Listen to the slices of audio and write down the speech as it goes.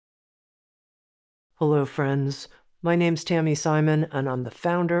Hello, friends. My name's Tami Simon, and I'm the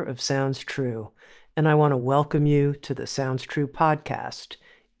founder of Sounds True. And I want to welcome you to the Sounds True podcast,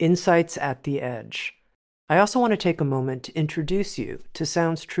 Insights at the Edge. I also want to take a moment to introduce you to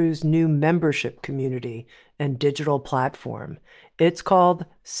Sounds True's new membership community and digital platform. It's called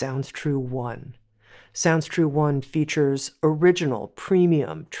Sounds True One. Sounds True One features original,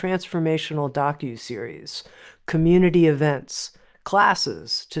 premium, transformational docuseries, community events,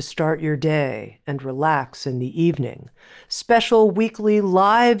 classes to start your day and relax in the evening, special weekly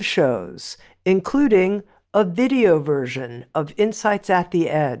live shows, including a video version of Insights at the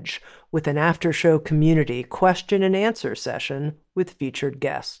Edge with an after-show community question and answer session with featured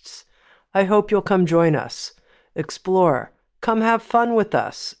guests. I hope you'll come join us, explore, come have fun with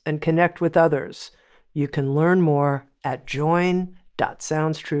us, and connect with others. You can learn more at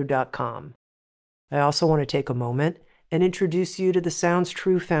join.soundstrue.com. I also want to take a moment and introduce you to the Sounds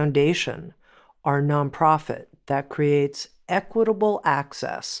True Foundation, our nonprofit that creates equitable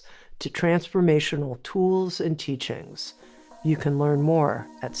access to transformational tools and teachings. You can learn more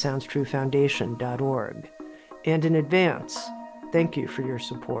at soundstruefoundation.org. And in advance, thank you for your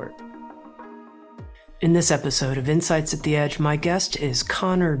support. In this episode of Insights at the Edge, my guest is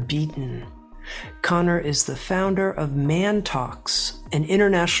Connor Beaton. Connor is the founder of Man Talks, an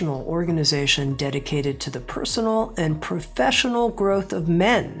international organization dedicated to the personal and professional growth of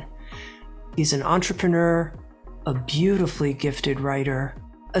men. He's an entrepreneur, a beautifully gifted writer,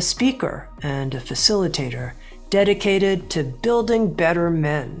 a speaker, and a facilitator dedicated to building better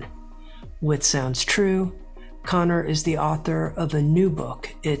men. With Sounds True, Connor is the author of a new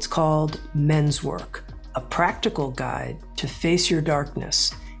book. It's called Men's Work, a practical guide to face your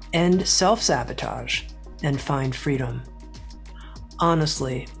darkness, end self-sabotage, and find freedom.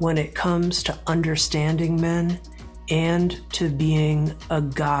 Honestly, when it comes to understanding men and to being a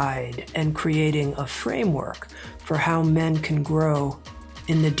guide and creating a framework for how men can grow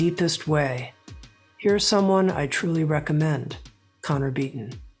in the deepest way, here's someone I truly recommend, Connor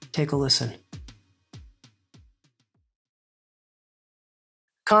Beaton. Take a listen.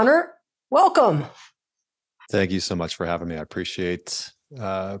 Connor, welcome. Thank you so much for having me. I appreciate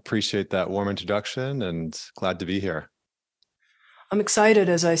that warm introduction and glad to be here. I'm excited,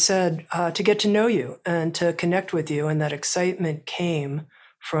 as I said, to get to know you and to connect with you. And that excitement came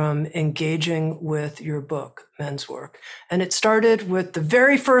from engaging with your book, Men's Work. And it started with the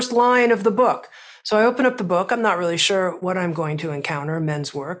very first line of the book. So I open up the book. I'm not really sure what I'm going to encounter,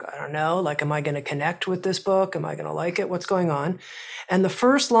 Men's Work. I don't know. Like, am I going to connect with this book? Am I going to like it? What's going on? And the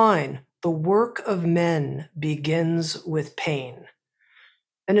first line, the work of men begins with pain.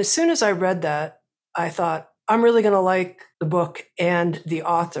 And as soon as I read that, I thought, I'm really going to like the book and the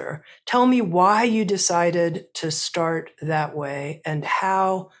author. Tell me why you decided to start that way and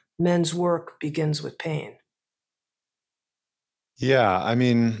how men's work begins with pain. Yeah, I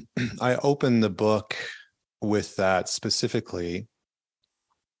mean, I opened the book with that specifically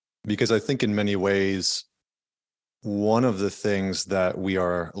because I think in many ways, one of the things that we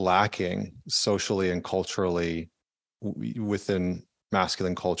are lacking socially and culturally within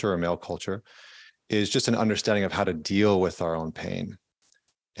masculine culture or male culture is just an understanding of how to deal with our own pain.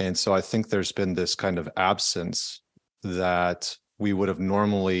 And so I think there's been this kind of absence that we would have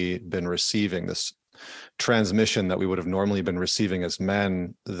normally been receiving, this transmission that we would have normally been receiving as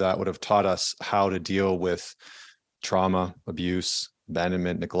men that would have taught us how to deal with trauma, abuse,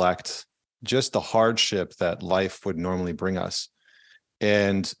 abandonment, neglect, just the hardship that life would normally bring us.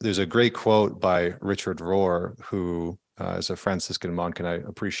 And there's a great quote by Richard Rohr, who is a Franciscan monk, and I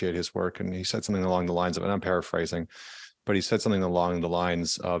appreciate his work. And he said something along the lines of, and I'm paraphrasing, but he said something along the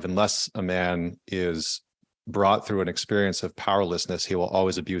lines of, unless a man is brought through an experience of powerlessness, he will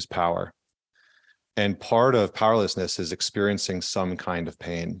always abuse power. And part of powerlessness is experiencing some kind of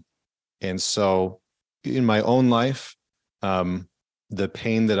pain. And so in my own life, the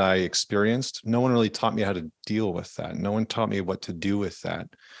pain that I experienced, no one really taught me how to deal with that. No one taught me what to do with that.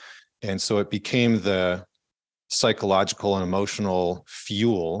 And so it became the psychological and emotional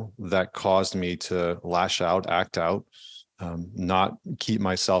fuel that caused me to lash out, act out, not keep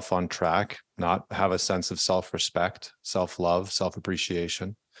myself on track, not have a sense of self-respect, self-love,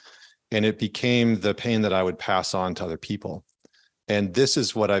 self-appreciation. And it became the pain that I would pass on to other people. And this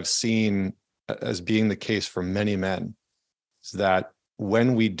is what I've seen as being the case for many men, is that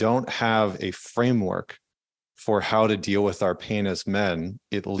when we don't have a framework for how to deal with our pain as men,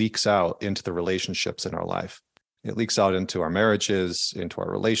 it leaks out into the relationships in our life. It leaks out into our marriages, into our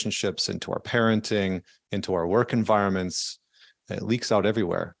relationships, into our parenting, into our work environments. It leaks out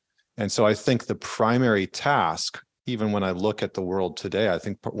everywhere. And so I think the primary task, even when I look at the world today, I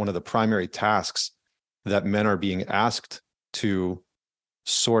think one of the primary tasks that men are being asked to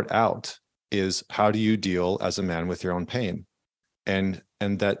sort out is, how do you deal as a man with your own pain? And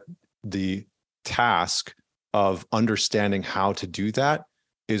that the task of understanding how to do that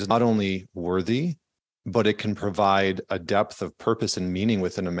is not only worthy, but it can provide a depth of purpose and meaning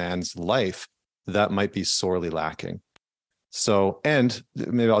within a man's life that might be sorely lacking. So, and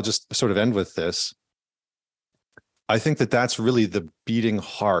maybe I'll just sort of end with this. I think that that's really the beating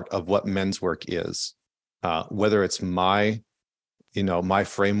heart of what men's work is. Whether it's my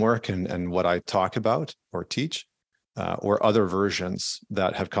framework and what I talk about or teach, or other versions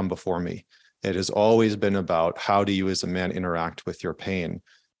that have come before me. It has always been about, how do you as a man interact with your pain?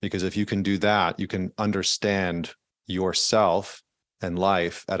 Because if you can do that, you can understand yourself and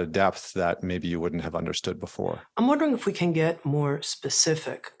life at a depth that maybe you wouldn't have understood before. I'm wondering if we can get more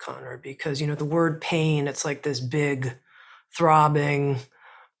specific, Connor, because, the word pain, it's like this big, throbbing,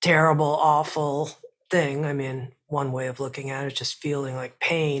 terrible, awful thing. I mean, one way of looking at it is just feeling like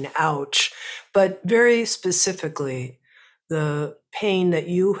pain, ouch. But very specifically, the pain that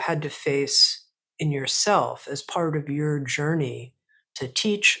you had to face in yourself as part of your journey to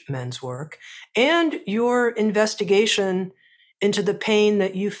teach men's work, and your investigation into the pain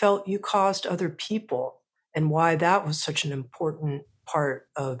that you felt you caused other people, and why that was such an important part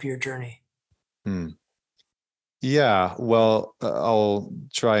of your journey. Yeah, well, I'll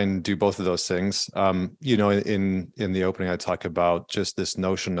try and do both of those things. In the opening, I talk about just this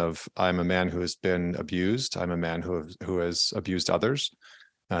notion of, I'm a man who has been abused. I'm a man who has abused others,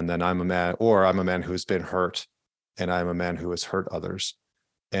 and then I'm a man who has been hurt, and I'm a man who has hurt others.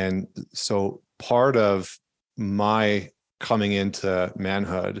 And so part of my coming into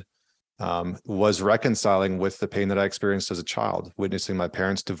manhood was reconciling with the pain that I experienced as a child, witnessing my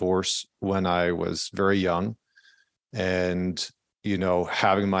parents' divorce when I was very young, and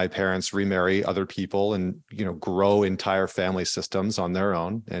having my parents remarry other people and grow entire family systems on their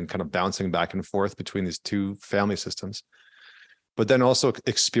own, and kind of bouncing back and forth between these two family systems. But then also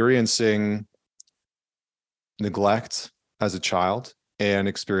experiencing neglect as a child, and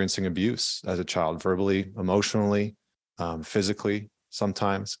experiencing abuse as a child, verbally, emotionally, physically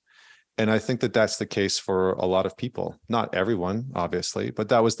sometimes. And I think that that's the case for a lot of people. Not everyone, obviously, but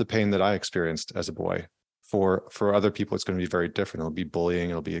that was the pain that I experienced as a boy. For other people, it's going to be very different. It'll be bullying,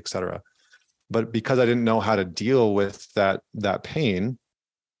 it'll be et cetera. But because I didn't know how to deal with that pain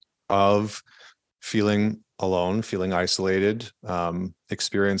of feeling alone, feeling isolated,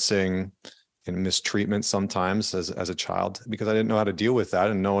 experiencing mistreatment sometimes as a child, because I didn't know how to deal with that,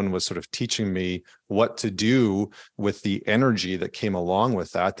 and no one was sort of teaching me what to do with the energy that came along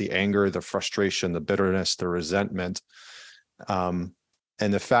with that, the anger, the frustration, the bitterness, the resentment.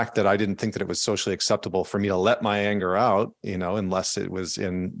 And the fact that I didn't think that it was socially acceptable for me to let my anger out, unless it was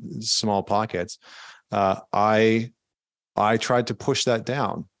in small pockets, I tried to push that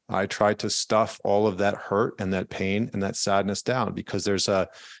down. I tried to stuff all of that hurt and that pain and that sadness down, because there's a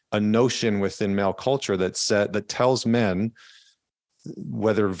notion within male culture that tells men,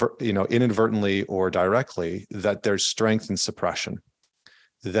 whether inadvertently or directly, that there's strength in suppression.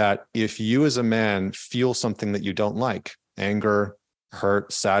 That if you as a man feel something that you don't like, anger,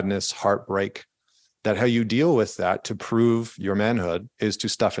 hurt, sadness, heartbreak, that how you deal with that to prove your manhood is to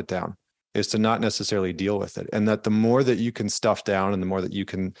stuff it down, is to not necessarily deal with it. And that the more that you can stuff down and the more that you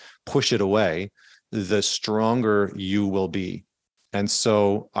can push it away, the stronger you will be. And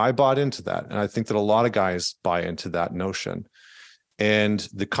so I bought into that. And I think that a lot of guys buy into that notion. And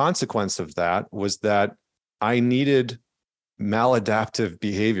the consequence of that was that I needed maladaptive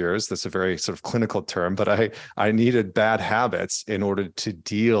behaviors. That's a very sort of clinical term, but I needed bad habits in order to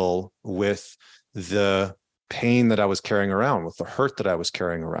deal with the pain that I was carrying around, with the hurt that I was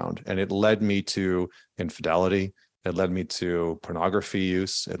carrying around. And it led me to infidelity. It led me to pornography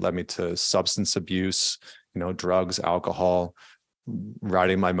use. It led me to substance abuse, drugs, alcohol,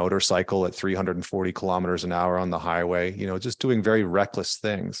 riding my motorcycle at 340 kilometers an hour on the highway, just doing very reckless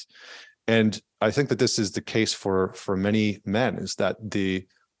things. And I think that this is the case for many men, is that the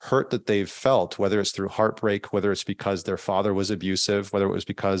hurt that they've felt, whether it's through heartbreak, whether it's because their father was abusive, whether it was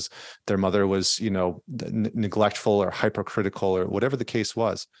because their mother was, neglectful or hypercritical, or whatever the case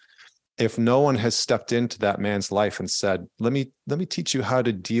was, if no one has stepped into that man's life and said, let me teach you how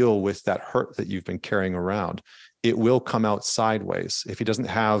to deal with that hurt that you've been carrying around, it will come out sideways. If he doesn't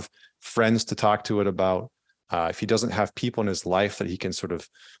have friends to talk to it about, if he doesn't have people in his life that he can sort of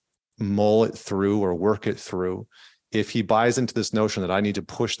mull it through or work it through, if he buys into this notion that I need to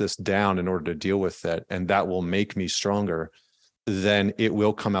push this down in order to deal with it, and that will make me stronger, then it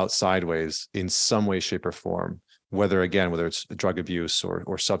will come out sideways in some way, shape, or form. whether it's drug abuse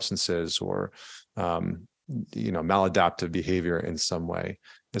or substances or maladaptive behavior in some way.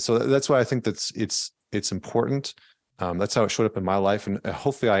 And so that's why I think it's important. That's how it showed up in my life, and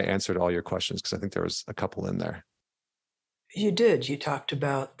hopefully I answered all your questions, because I think there was a couple in there. You did. You talked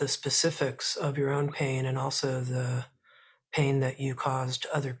about the specifics of your own pain and also the pain that you caused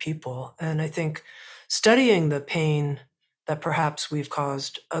other people. And I think studying the pain that perhaps we've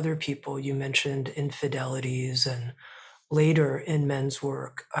caused other people, you mentioned infidelities, and later in men's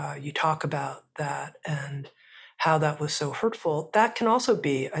work, you talk about that and how that was so hurtful. That can also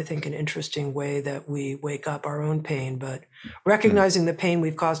be, I think, an interesting way that we wake up our own pain, but recognizing the pain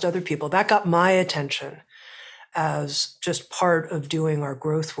we've caused other people, that got my attention as just part of doing our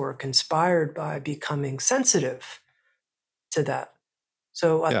growth work, inspired by becoming sensitive to that.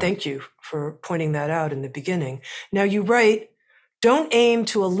 So Yeah. thank you for pointing that out in the beginning. Now you write, don't aim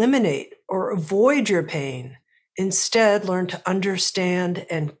to eliminate or avoid your pain. Instead, learn to understand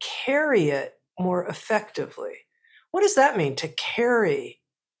and carry it more effectively. What does that mean, to carry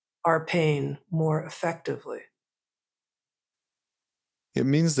our pain more effectively? It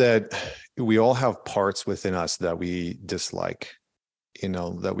means that we all have parts within us that we dislike,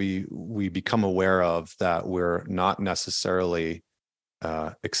 that we become aware of, that we're not necessarily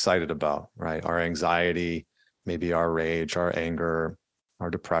excited about, right? Our anxiety, maybe our rage, our anger, our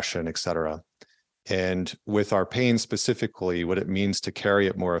depression, etc. And with our pain specifically, what it means to carry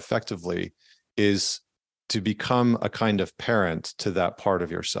it more effectively is to become a kind of parent to that part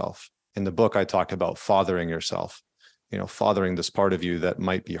of yourself. In the book, I talk about fathering yourself, fathering this part of you that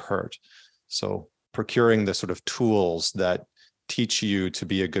might be hurt. So procuring the sort of tools that teach you to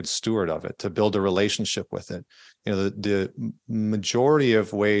be a good steward of it, to build a relationship with it. The majority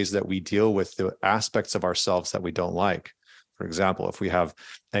of ways that we deal with the aspects of ourselves that we don't like. For example, if we have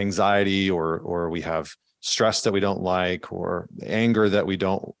anxiety or we have stress that we don't like, or anger that we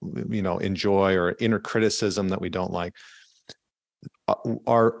don't, enjoy, or inner criticism that we don't like,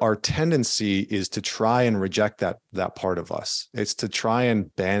 our tendency is to try and reject that part of us. It's to try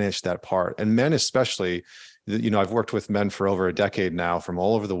and banish that part. And men especially, I've worked with men for over a decade now from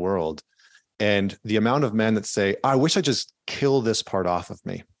all over the world. And the amount of men that say, I wish I just kill this part off of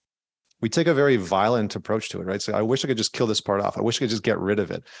me. We take a very violent approach to it, right? So I wish I could just kill this part off. I wish I could just get rid of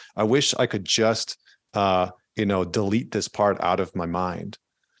it. I wish I could just, delete this part out of my mind.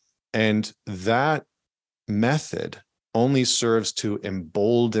 And that method only serves to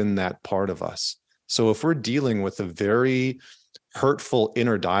embolden that part of us. So if we're dealing with a very hurtful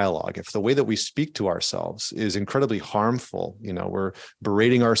inner dialogue, if the way that we speak to ourselves is incredibly harmful, we're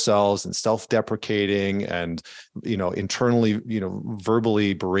berating ourselves and self-deprecating and, internally,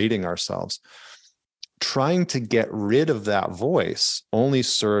 verbally berating ourselves, trying to get rid of that voice only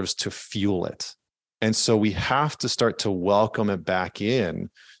serves to fuel it. And so we have to start to welcome it back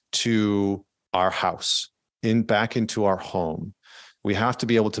in to our house, back into our home. We have to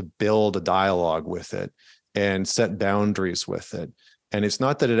be able to build a dialogue with it and set boundaries with it. And it's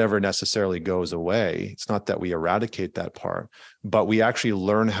not that it ever necessarily goes away. It's not that we eradicate that part, but we actually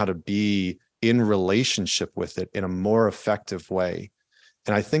learn how to be in relationship with it in a more effective way.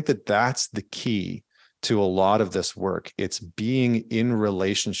 And I think that that's the key to a lot of this work. It's being in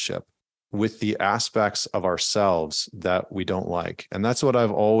relationship with the aspects of ourselves that we don't like. And that's what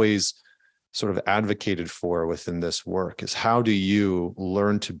I've always sort of advocated for within this work, is how do you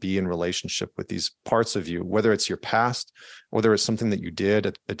learn to be in relationship with these parts of you, whether it's your past, whether it's something that you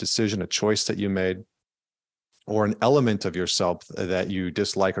did, a decision, a choice that you made, or an element of yourself that you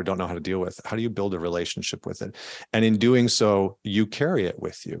dislike or don't know how to deal with. How do you build a relationship with it? And in doing so, you carry it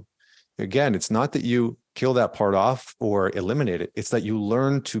with you. Again, it's not that you kill that part off or eliminate it. It's that you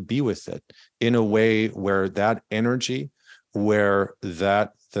learn to be with it in a way where that energy, where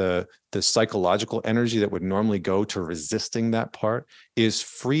the psychological energy that would normally go to resisting that part is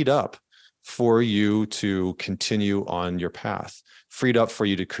freed up for you to continue on your path, freed up for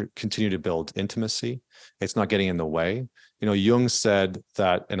you to continue to build intimacy. It's not getting in the way. Jung said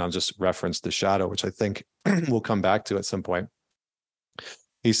that, and I'll just reference the shadow, which I think we'll come back to at some point.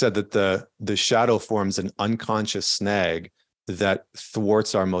 He said that the shadow forms an unconscious snag that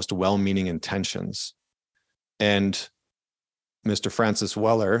thwarts our most well-meaning intentions. And Mr. Francis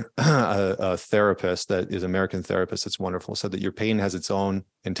Weller, a therapist that is an American therapist that's wonderful, said that your pain has its own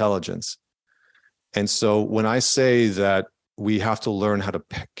intelligence. And so when I say that we have to learn how to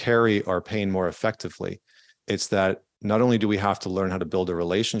carry our pain more effectively, it's that not only do we have to learn how to build a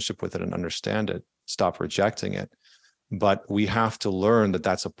relationship with it and understand it, stop rejecting it, but we have to learn that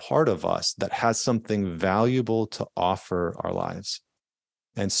that's a part of us that has something valuable to offer our lives.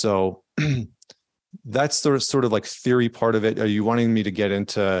 And so that's the sort of like theory part of it. Are you wanting me to get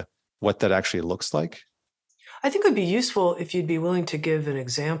into what that actually looks like? I think it would be useful if you'd be willing to give an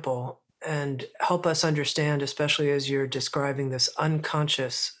example and help us understand, especially as you're describing this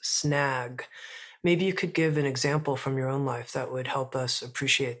unconscious snag. Maybe you could give an example from your own life that would help us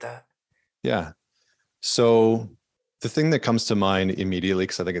appreciate that. Yeah. So the thing that comes to mind immediately,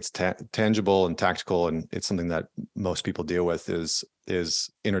 because I think it's tangible and tactical, and it's something that most people deal with,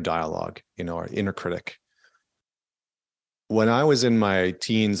 is inner dialogue, our inner critic. When I was in my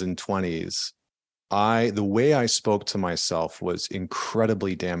teens and 20s, the way I spoke to myself was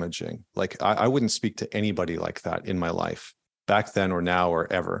incredibly damaging. Like I wouldn't speak to anybody like that in my life back then or now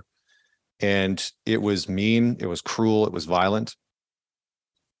or ever. And it was mean, it was cruel, it was violent,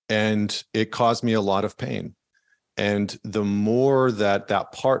 and it caused me a lot of pain. And the more that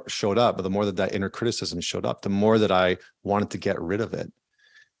that part showed up, the more that that inner criticism showed up, the more that I wanted to get rid of it.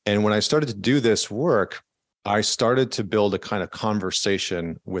 And when I started to do this work, I started to build a kind of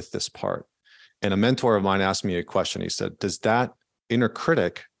conversation with this part. And a mentor of mine asked me a question. He said, does that inner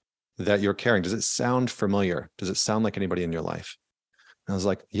critic that you're carrying, does it sound familiar? Does it sound like anybody in your life? And I was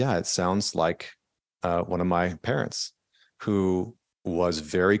like, yeah, it sounds like one of my parents who was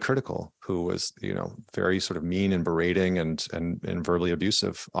very critical, who was, very sort of mean and berating and verbally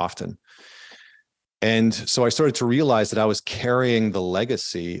abusive often. And so I started to realize that I was carrying the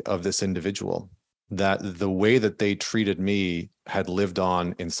legacy of this individual, that the way that they treated me had lived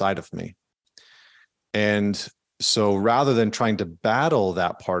on inside of me. And so rather than trying to battle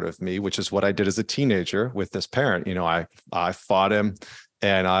that part of me, which is what I did as a teenager with this parent, I fought him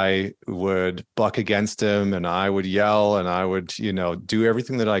and I would buck against him and I would yell and I would, do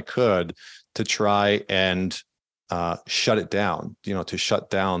everything that I could to try and shut it down, to shut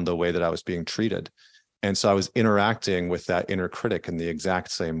down the way that I was being treated. And so I was interacting with that inner critic in the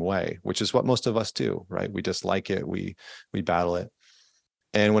exact same way, which is what most of us do, right? We dislike it, we battle it.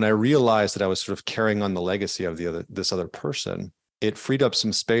 And when I realized that I was sort of carrying on the legacy of this other person, it freed up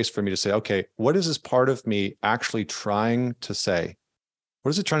some space for me to say, okay, what is this part of me actually trying to say? What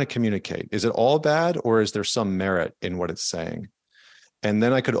is it trying to communicate? Is it all bad, or is there some merit in what it's saying? And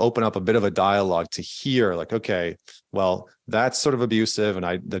then I could open up a bit of a dialogue to hear like, okay, well, that's sort of abusive and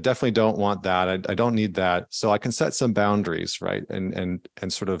I definitely don't want that. I don't need that. So I can set some boundaries, right? And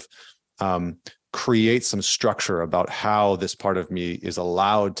sort of create some structure about how this part of me is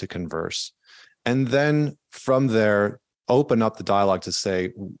allowed to converse. And then from there, open up the dialogue to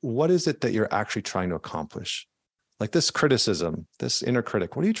say, what is it that you're actually trying to accomplish? Like this criticism, this inner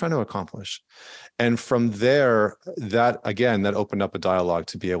critic, what are you trying to accomplish? And from there, that opened up a dialogue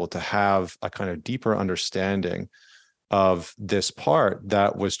to be able to have a kind of deeper understanding of this part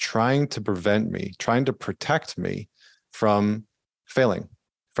that was trying to prevent me, trying to protect me from failing,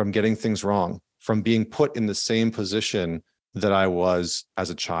 from getting things wrong, from being put in the same position that I was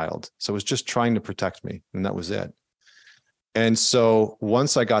as a child. So it was just trying to protect me, and that was it. And so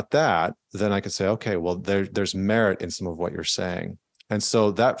once I got that, then I could say, okay, well, there's merit in some of what you're saying. And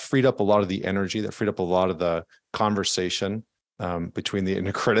so that freed up a lot of the energy, that freed up a lot of the conversation between the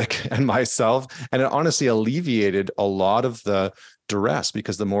inner critic and myself. And it honestly alleviated a lot of the duress,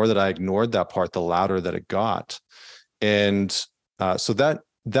 because the more that I ignored that part, the louder that it got. And so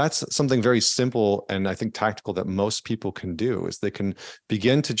that's something very simple and I think tactical that most people can do, is they can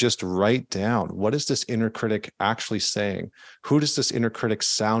begin to just write down, what is this inner critic actually saying? Who does this inner critic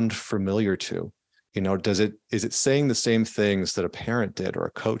sound familiar to? Is it saying the same things that a parent did or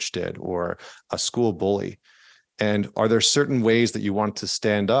a coach did or a school bully? And are there certain ways that you want to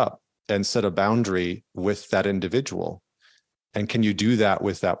stand up and set a boundary with that individual? And can you do that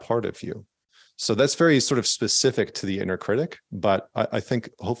with that part of you? So that's very sort of specific to the inner critic, but I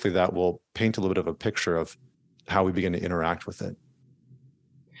think hopefully that will paint a little bit of a picture of how we begin to interact with it.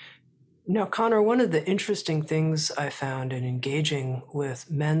 Now, Connor, one of the interesting things I found in engaging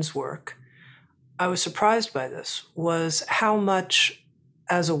with men's work, I was surprised by this, was how much,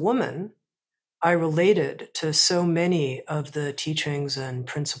 as a woman, I related to so many of the teachings and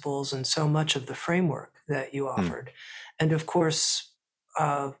principles and so much of the framework that you offered. And of course,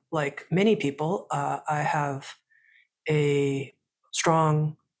 like many people, I have a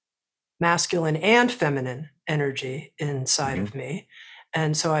strong masculine and feminine energy inside of me.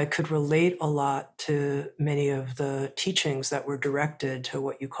 And so I could relate a lot to many of the teachings that were directed to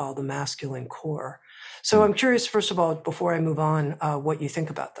what you call the masculine core. So I'm curious, first of all, before I move on, what you think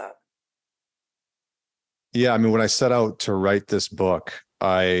about that. Yeah, I mean, when I set out to write this book,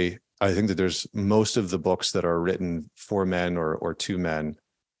 I think that there's most of the books that are written for men or to men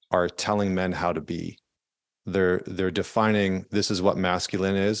are telling men how to be. They're defining this is what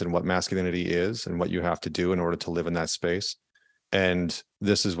masculine is and what masculinity is and what you have to do in order to live in that space. And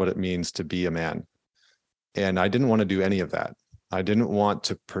this is what it means to be a man. And I didn't want to do any of that. I didn't want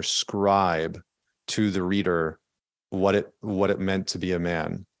to prescribe to the reader what it meant to be a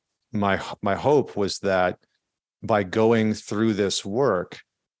man. My hope was that by going through this work,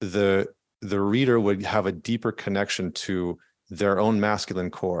 the reader would have a deeper connection to their own masculine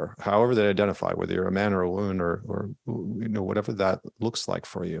core, however they identify, whether you're a man or a woman or whatever that looks like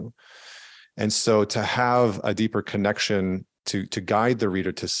for you. And so to have a deeper connection to guide the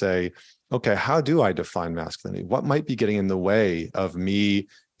reader to say, okay, how do I define masculinity? What might be getting in the way of me?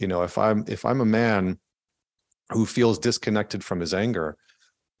 If I'm a man who feels disconnected from his anger,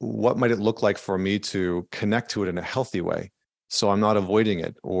 what might it look like for me to connect to it in a healthy way? So I'm not avoiding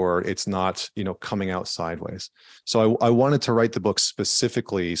it, or it's not, coming out sideways. So I wanted to write the book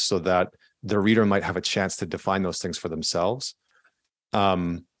specifically so that the reader might have a chance to define those things for themselves,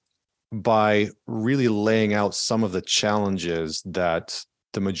 by really laying out some of the challenges that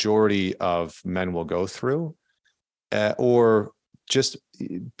the majority of men will go through, or just,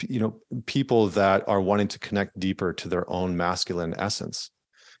 people that are wanting to connect deeper to their own masculine essence,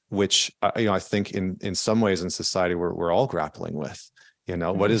 which I think in some ways in society we're all grappling with.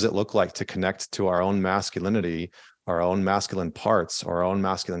 What does it look like to connect to our own masculinity, our own masculine parts, our own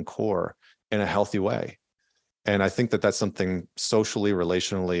masculine core in a healthy way? And I think that that's something socially,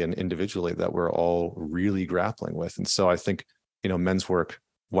 relationally, and individually that we're all really grappling with. And so I think, men's work,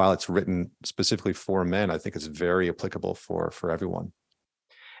 while it's written specifically for men, I think it's very applicable for everyone.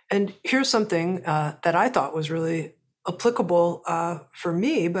 And here's something that I thought was really applicable for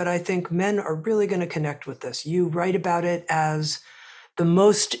me, but I think men are really going to connect with this. You write about it as the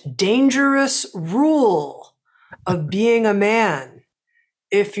most dangerous rule of being a man.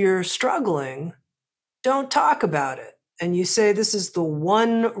 If you're struggling, don't talk about it. And you say this is the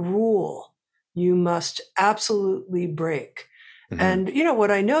one rule you must absolutely break. Mm-hmm. And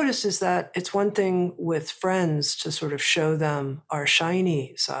what I noticed is that it's one thing with friends to sort of show them our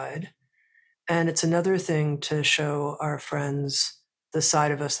shiny side. And it's another thing to show our friends the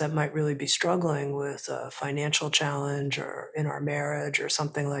side of us that might really be struggling with a financial challenge or in our marriage or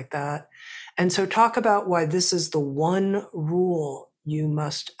something like that. And so talk about why this is the one rule you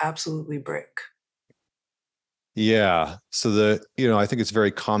must absolutely break. Yeah. So I think it's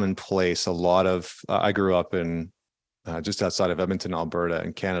very commonplace. A lot of, I grew up in just outside of Edmonton, Alberta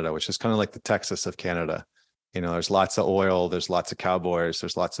in Canada, which is kind of like the Texas of Canada. There's lots of oil, there's lots of cowboys,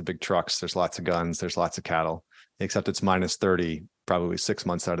 there's lots of big trucks, there's lots of guns, there's lots of cattle, except it's minus 30, probably 6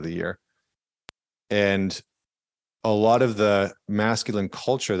 months out of the year. And a lot of the masculine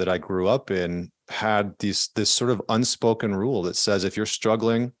culture that I grew up in had this sort of unspoken rule that says, if you're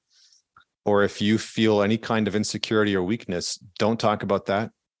struggling or if you feel any kind of insecurity or weakness, don't talk about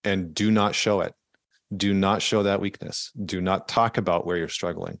that and do not show it. Do not show that weakness. Do not talk about where you're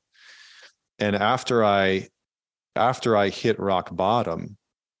struggling. And after I hit rock bottom,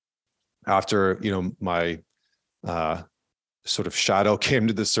 after, my sort of shadow came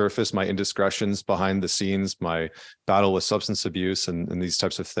to the surface, my indiscretions behind the scenes, my battle with substance abuse and these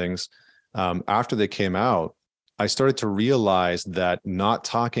types of things, after they came out, I started to realize that not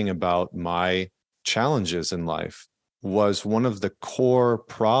talking about my challenges in life was one of the core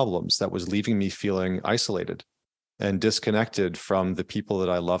problems that was leaving me feeling isolated and disconnected from the people that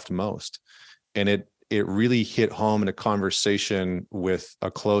I loved most. And it really hit home in a conversation with a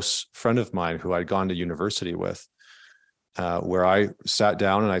close friend of mine who I'd gone to university with, where I sat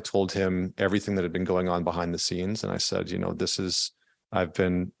down and I told him everything that had been going on behind the scenes. And I said, I've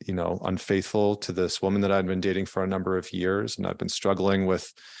been, unfaithful to this woman that I'd been dating for a number of years. And I've been struggling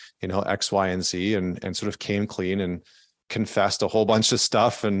with, X, Y, and Z, and sort of came clean and confessed a whole bunch of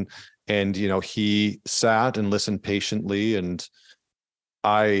stuff. And he sat and listened patiently. And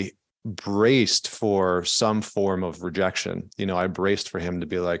I braced for some form of rejection. I braced for him to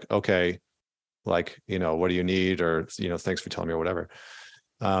be like, okay, like, what do you need? Or, thanks for telling me or whatever.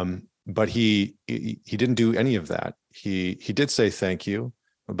 But he didn't do any of that. He did say thank you,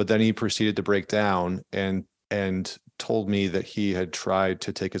 but then he proceeded to break down and told me that he had tried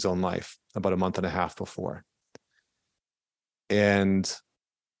to take his own life about a month and a half before. And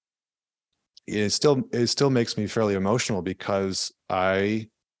it still makes me fairly emotional because I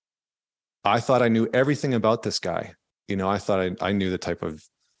thought I knew everything about this guy. I thought I knew the type of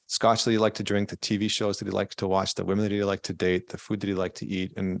scotch that he liked to drink, the TV shows that he liked to watch, the women that he liked to date, the food that he liked to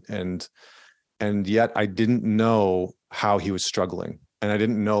eat. And yet I didn't know how he was struggling. And I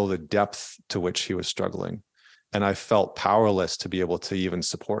didn't know the depth to which he was struggling. And I felt powerless to be able to even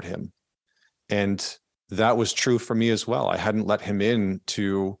support him. And that was true for me as well. I hadn't let him in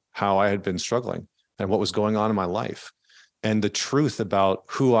to how I had been struggling and what was going on in my life, and the truth about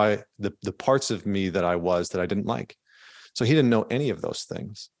the parts of me that I was that I didn't like. So he didn't know any of those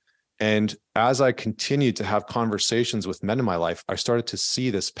things. And as I continued to have conversations with men in my life, I started to see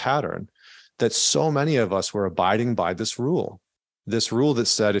this pattern that so many of us were abiding by this rule that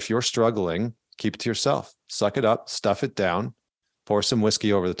said, if you're struggling, keep it to yourself, suck it up, stuff it down, pour some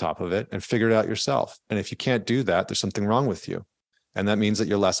whiskey over the top of it, and figure it out yourself. And if you can't do that, there's something wrong with you. And that means that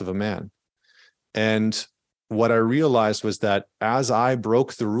you're less of a man. And what I realized was that as I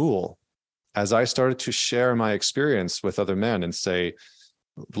broke the rule, as I started to share my experience with other men and say,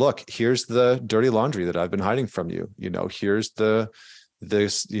 look, here's the dirty laundry that I've been hiding from you. Here's the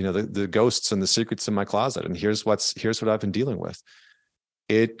ghosts and the secrets in my closet. And here's what I've been dealing with.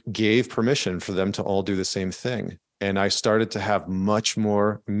 It gave permission for them to all do the same thing. And I started to have much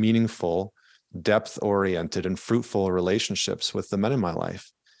more meaningful, depth-oriented, and fruitful relationships with the men in my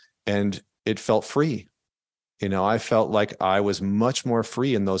life. And it felt free. I felt like I was much more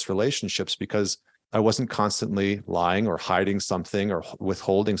free in those relationships because I wasn't constantly lying or hiding something or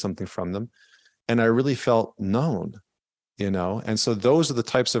withholding something from them. And I really felt known, And so those are the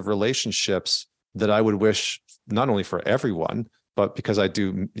types of relationships that I would wish not only for everyone, but because I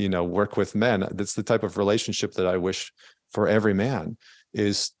do, work with men, that's the type of relationship that I wish for every man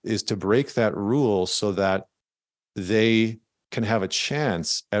is to break that rule so that they can have a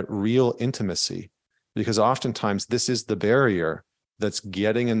chance at real intimacy. Because oftentimes this is the barrier that's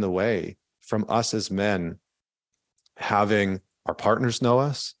getting in the way from us as men having our partners know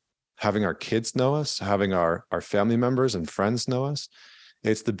us, having our kids know us, having our family members and friends know us.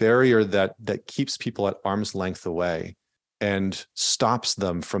 It's the barrier that keeps people at arm's length away and stops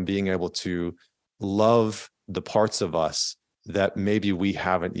them from being able to love the parts of us that maybe we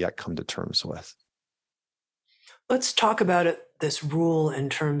haven't yet come to terms with. Let's talk about this rule in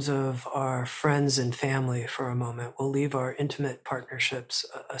terms of our friends and family for a moment. We'll leave our intimate partnerships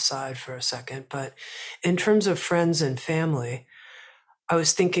aside for a second. But in terms of friends and family, I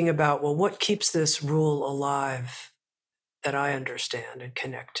was thinking about, well, what keeps this rule alive that I understand and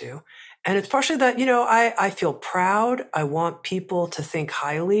connect to? And it's partially that, I feel proud. I want people to think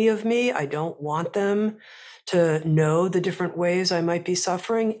highly of me. I don't want them to know the different ways I might be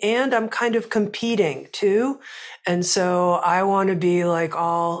suffering. And I'm kind of competing too. And so I want to be like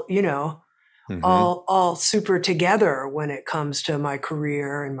all super together when it comes to my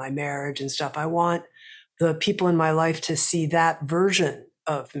career and my marriage and stuff. I want the people in my life to see that version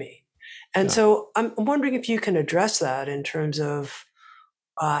of me. And so I'm wondering if you can address that in terms of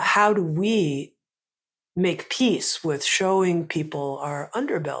how do we make peace with showing people our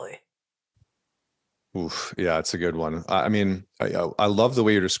underbelly? Oof, yeah, it's a good one. I mean, I love the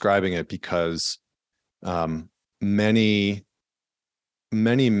way you're describing it because many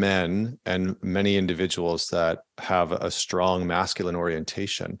men and many individuals that have a strong masculine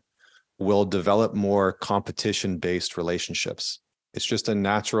orientation will develop more competition-based relationships. It's just a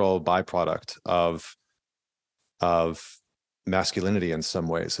natural byproduct of masculinity in some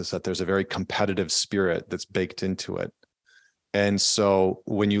ways, is that there's a very competitive spirit that's baked into it. And so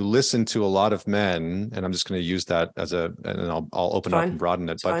when you listen to a lot of men, and I'm just going to use that and I'll open up and broaden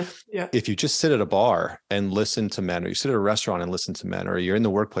it. But if you just sit at a bar and listen to men, or you sit at a restaurant and listen to men, or you're in the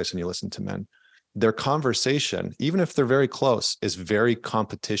workplace and you listen to men, their conversation, even if they're very close, is very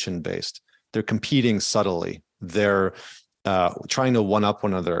competition based. They're competing subtly. They're trying to one up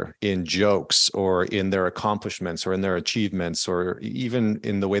one another in jokes or in their accomplishments or in their achievements or even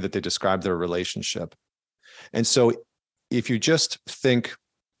in the way that they describe their relationship. And so if you just think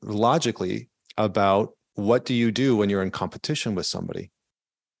logically about what do you do when you're in competition with somebody?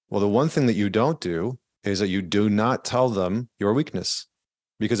 Well, the one thing that you don't do is that you do not tell them your weakness.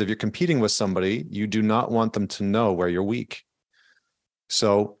 Because if you're competing with somebody, you do not want them to know where you're weak.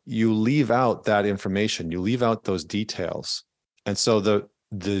 So you leave out that information, you leave out those details. And so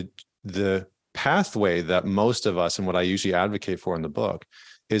the pathway that most of us, and what I usually advocate for in the book,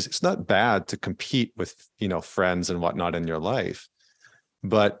 is it's not bad to compete with, friends and whatnot in your life,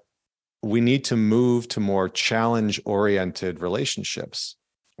 but we need to move to more challenge-oriented relationships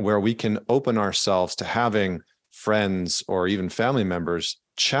where we can open ourselves to having friends or even family members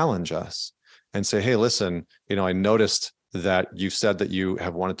challenge us and say, hey, listen, I noticed that you said that you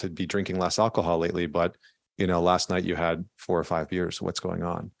have wanted to be drinking less alcohol lately, but last night you had 4 or 5 beers. What's going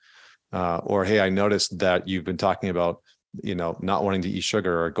on? Or, hey, I noticed that you've been talking about, not wanting to eat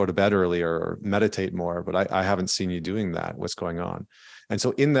sugar or go to bed earlier or meditate more, but I haven't seen you doing that. What's going on? And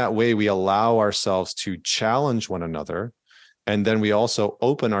so in that way, we allow ourselves to challenge one another. And then we also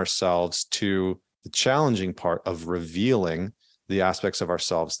open ourselves to the challenging part of revealing the aspects of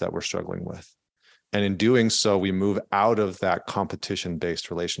ourselves that we're struggling with. And in doing so, we move out of that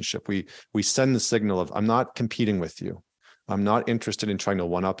competition-based relationship. We send the signal of, I'm not competing with you. I'm not interested in trying to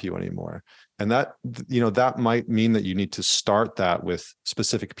one-up you anymore. And that, that might mean that you need to start that with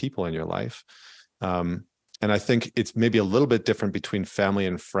specific people in your life. And I think it's maybe a little bit different between family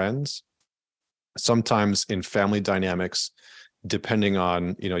and friends. Sometimes in family dynamics, depending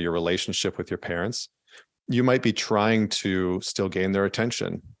on, your relationship with your parents, you might be trying to still gain their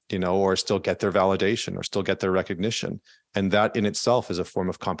attention, or still get their validation or still get their recognition. And that in itself is a form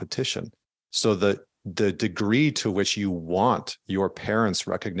of competition. So the degree to which you want your parents'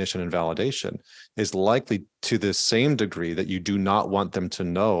 recognition and validation is likely to the same degree that you do not want them to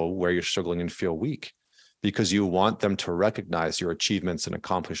know where you're struggling and feel weak, because you want them to recognize your achievements and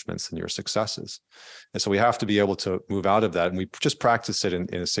accomplishments and your successes. And so we have to be able to move out of that. And we just practice it in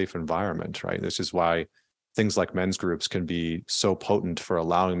a safe environment, right? This is why things like men's groups can be so potent for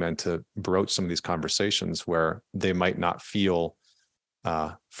allowing men to broach some of these conversations where they might not feel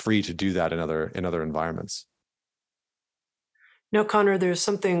free to do that in other environments. Now, Connor, there's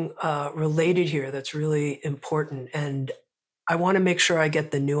something related here that's really important, and I want to make sure I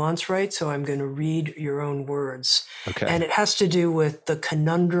get the nuance right, so I'm going to read your own words. Okay. And it has to do with the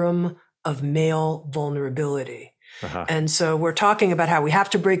conundrum of male vulnerability. Uh-huh. And so we're talking about how we have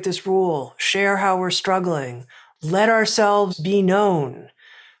to break this rule, share how we're struggling, let ourselves be known.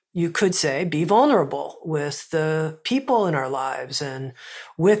 You could say, be vulnerable with the people in our lives and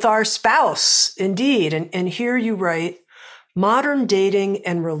with our spouse, indeed. And here you write, modern dating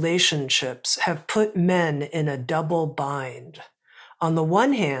and relationships have put men in a double bind. On the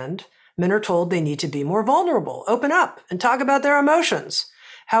one hand, men are told they need to be more vulnerable, open up, and talk about their emotions.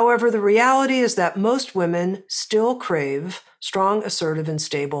 However, the reality is that most women still crave strong, assertive, and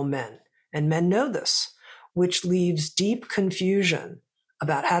stable men. And men know this, which leaves deep confusion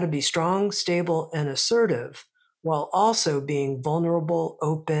about how to be strong, stable, and assertive while also being vulnerable,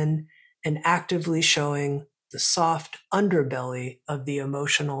 open, and actively showing the soft underbelly of the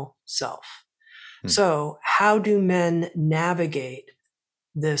emotional self. So how do men navigate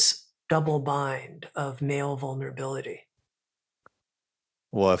this double bind of male vulnerability?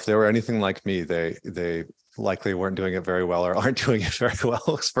 Well, if they were anything like me, they likely weren't doing it very well or aren't doing it very well.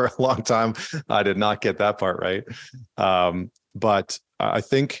 Because for a long time, I did not get that part right. But I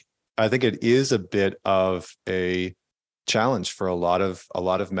think it is a bit of a challenge for a lot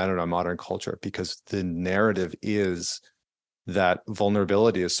of men in our modern culture, because the narrative is that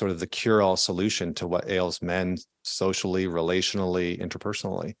vulnerability is sort of the cure-all solution to what ails men socially, relationally,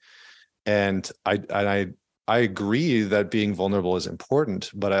 interpersonally. And I agree that being vulnerable is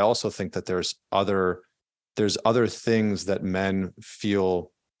important, but I also think that there's other things that men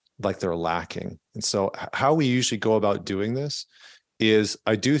feel like they're lacking. And so how we usually go about doing this is,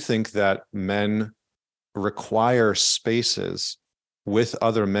 I do think that men require spaces with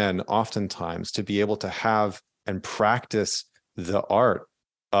other men oftentimes to be able to have and practice the art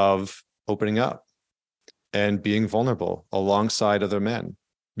of opening up and being vulnerable alongside other men.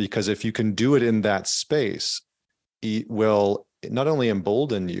 Because if you can do it in that space, it will not only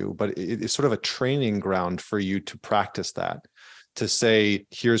embolden you, but it's sort of a training ground for you to practice that, to say,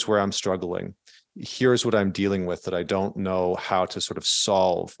 here's where I'm struggling. Here's what I'm dealing with that I don't know how to sort of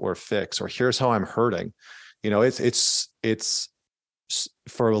solve or fix, or here's how I'm hurting. It's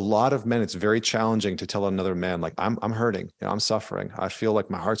for a lot of men, it's very challenging to tell another man, like, I'm hurting, I'm suffering. I feel like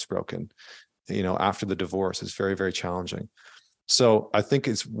my heart's broken, after the divorce. It's very, very challenging. So I think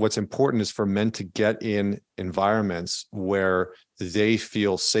what's important is for men to get in environments where they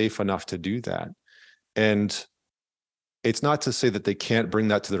feel safe enough to do that. And it's not to say that they can't bring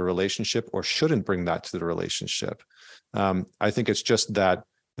that to the relationship or shouldn't bring that to the relationship. I think it's just that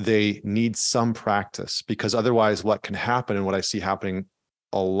they need some practice, because otherwise what can happen, and what I see happening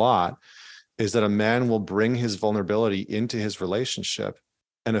a lot, is that a man will bring his vulnerability into his relationship.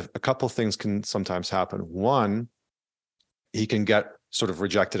 And a couple of things can sometimes happen. One, he can get sort of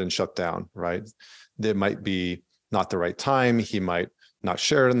rejected and shut down, right? There might be not the right time. He might not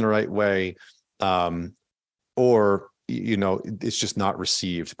share it in the right way. Or, it's just not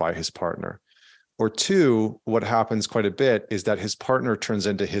received by his partner. Or two, what happens quite a bit is that his partner turns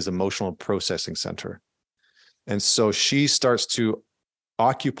into his emotional processing center. And so she starts to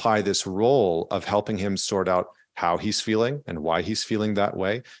occupy this role of helping him sort out how he's feeling and why he's feeling that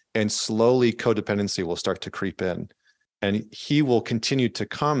way. And slowly codependency will start to creep in. And he will continue to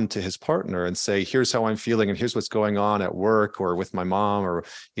come to his partner and say, here's how I'm feeling, and here's what's going on at work or with my mom or,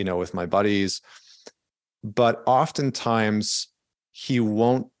 with my buddies. But oftentimes he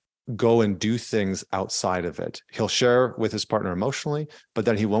won't go and do things outside of it. He'll share with his partner emotionally, but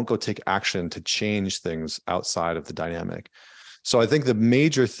then he won't go take action to change things outside of the dynamic. So I think the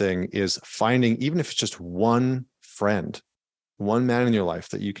major thing is finding, even if it's just one friend, one man in your life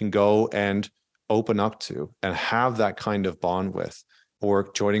that you can go and open up to and have that kind of bond with,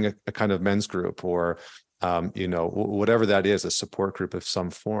 or joining a kind of men's group, or whatever that is, a support group of some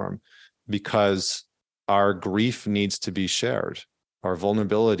form, because our grief needs to be shared. Our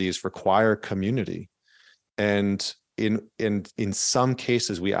vulnerabilities require community. And in some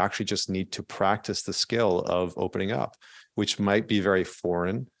cases, we actually just need to practice the skill of opening up, which might be very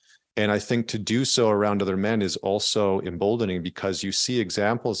foreign. And I think to do so around other men is also emboldening, because you see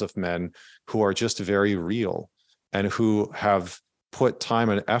examples of men who are just very real and who have put time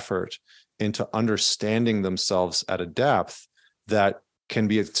and effort into understanding themselves at a depth that can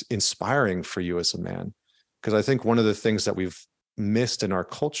be inspiring for you as a man. Because I think one of the things that we've missed in our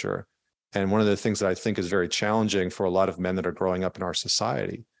culture, and one of the things that I think is very challenging for a lot of men that are growing up in our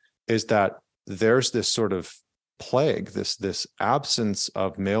society, is that there's this sort of plague, this absence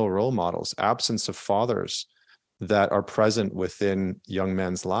of male role models, absence of fathers that are present within young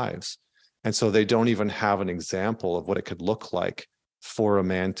men's lives. And so they don't even have an example of what it could look like for a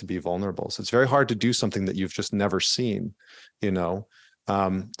man to be vulnerable. So it's very hard to do something that you've just never seen, So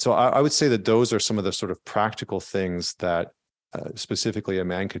I would say that those are some of the sort of practical things that specifically a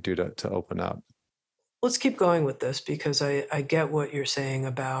man could do to open up. Let's keep going with this, because I get what you're saying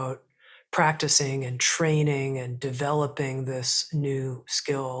about practicing and training and developing this new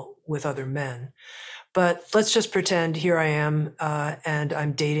skill with other men. But let's just pretend here I am and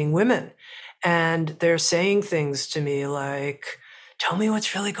I'm dating women, and they're saying things to me like, tell me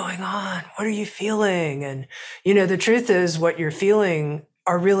what's really going on. What are you feeling? And, the truth is, what you're feeling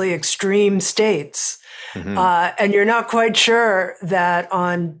are really extreme states. Mm-hmm. And you're not quite sure that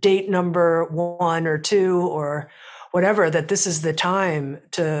on date number 1 or 2 or whatever, that this is the time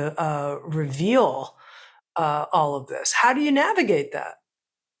to reveal all of this. How do you navigate that?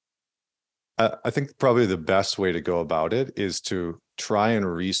 I think probably the best way to go about it is to try and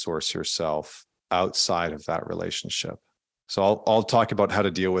resource yourself outside of that relationship. So I'll talk about how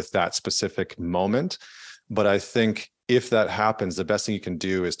to deal with that specific moment. But I think if that happens, the best thing you can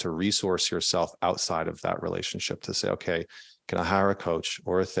do is to resource yourself outside of that relationship, to say, okay, can I hire a coach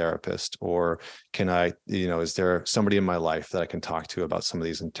or a therapist? Or can I, is there somebody in my life that I can talk to about some of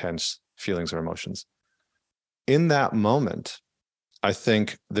these intense feelings or emotions? In that moment, I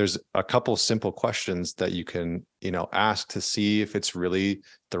think there's a couple simple questions that you can, ask to see if it's really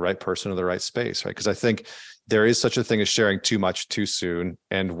the right person or the right space, right? Because I think there is such a thing as sharing too much too soon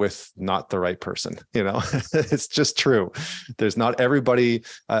and with not the right person. It's just true. There's not everybody.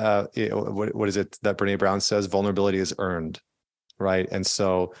 What is it that Brene Brown says? Vulnerability is earned, right? And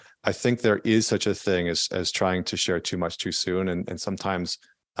so I think there is such a thing as trying to share too much too soon, and sometimes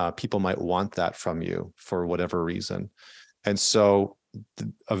people might want that from you for whatever reason. And so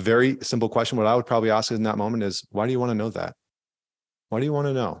a very simple question, what I would probably ask in that moment is, why do you want to know that? Why do you want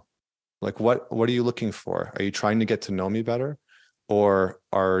to know? Like, what are you looking for? Are you trying to get to know me better? Or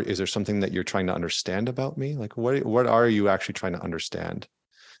is there something that you're trying to understand about me? Like, what are you actually trying to understand?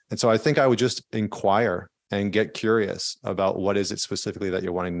 And so I think I would just inquire and get curious about what is it specifically that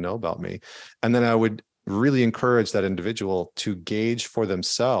you're wanting to know about me. And then I would really encourage that individual to gauge for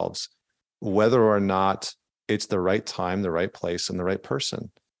themselves whether or not it's the right time, the right place, and the right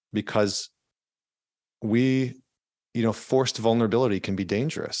person. Because forced vulnerability can be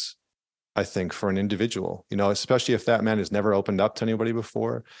dangerous, I think, for an individual, especially if that man has never opened up to anybody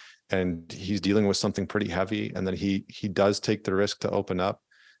before and he's dealing with something pretty heavy, and then he does take the risk to open up,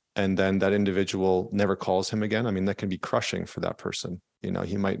 and then that individual never calls him again. I mean, that can be crushing for that person.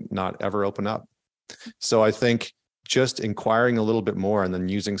 He might not ever open up. So I think just inquiring a little bit more and then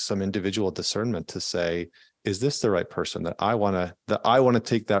using some individual discernment to say, is this the right person that I want to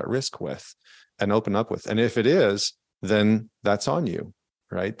take that risk with and open up with? And if it is, then that's on you,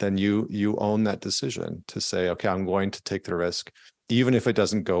 right? Then you own that decision to say, okay, I'm going to take the risk, even if it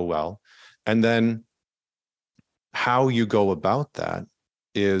doesn't go well. And then how you go about that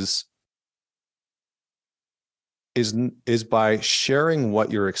is by sharing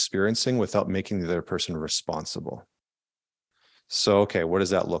what you're experiencing without making the other person responsible. So, okay, what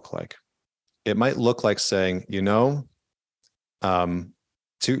does that look like? It might look like saying,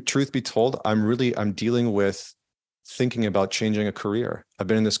 truth be told, I'm dealing with thinking about changing a career. I've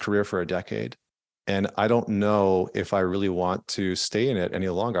been in this career for a decade, and I don't know if I really want to stay in it any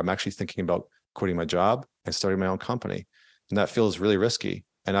longer. I'm actually thinking about quitting my job and starting my own company. And that feels really risky.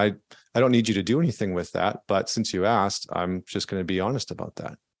 And I don't need you to do anything with that. But since you asked, I'm just going to be honest about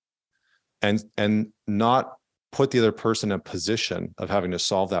that. and not put the other person in a position of having to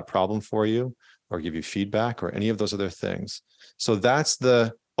solve that problem for you or give you feedback or any of those other things. So that's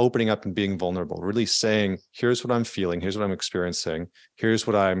the opening up and being vulnerable, really saying, here's what I'm feeling, here's what I'm experiencing, here's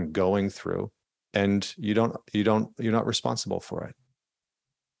what I'm going through. And you're not responsible for it.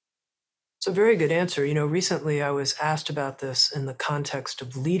 It's a very good answer. Recently I was asked about this in the context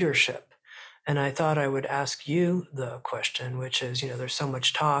of leadership. And I thought I would ask you the question, which is, there's so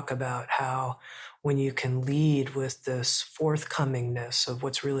much talk about how when you can lead with this forthcomingness of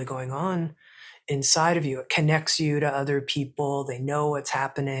what's really going on inside of you, it connects you to other people, they know what's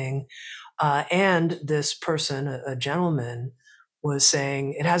happening. And this person, a gentleman, was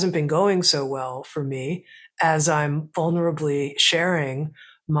saying, it hasn't been going so well for me as I'm vulnerably sharing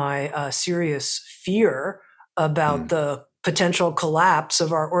my serious fear about the potential collapse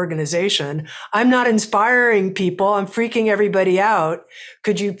of our organization. I'm not inspiring people. I'm freaking everybody out.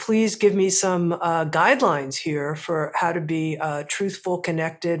 Could you please give me some guidelines here for how to be truthful,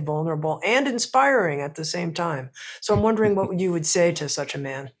 connected, vulnerable, and inspiring at the same time? So I'm wondering what you would say to such a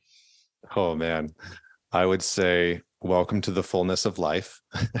man. Oh man, I would say, welcome to the fullness of life.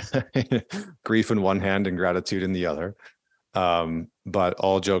 Grief in one hand and gratitude in the other. But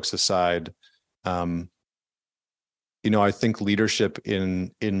all jokes aside, I think leadership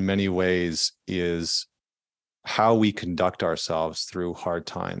in many ways is how we conduct ourselves through hard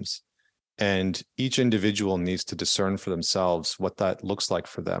times. And each individual needs to discern for themselves what that looks like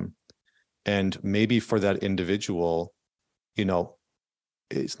for them. And maybe for that individual,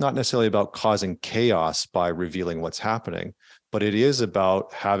 it's not necessarily about causing chaos by revealing what's happening, but it is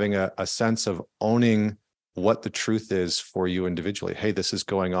about having a sense of owning what the truth is for you individually. Hey, this is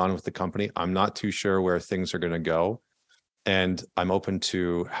going on with the company. I'm not too sure where things are going to go. And I'm open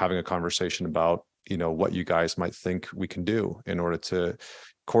to having a conversation about, what you guys might think we can do in order to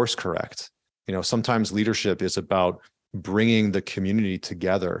course correct. Sometimes leadership is about bringing the community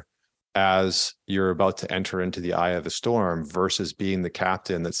together as you're about to enter into the eye of the storm versus being the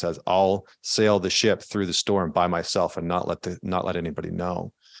captain that says, I'll sail the ship through the storm by myself and not let anybody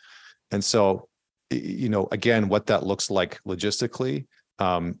know. And so, again, what that looks like logistically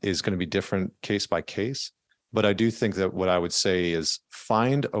is going to be different case by case. But I do think that what I would say is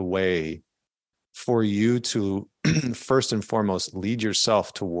find a way for you to first and foremost lead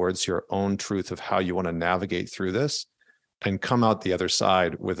yourself towards your own truth of how you want to navigate through this and come out the other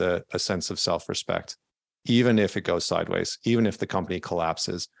side with a sense of self-respect, even if it goes sideways, even if the company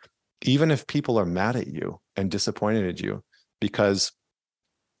collapses, even if people are mad at you and disappointed at you, because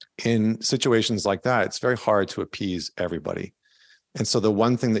in situations like that, it's very hard to appease everybody. And so the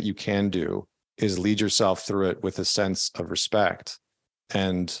one thing that you can do is lead yourself through it with a sense of respect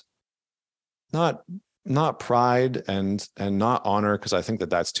and not pride and not honor, because I think that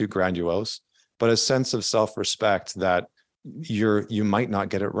that's too grandiose, but a sense of self-respect that you might not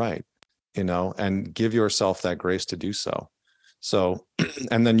get it right, and give yourself that grace to do so. So,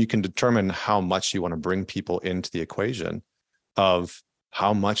 and then you can determine how much you want to bring people into the equation of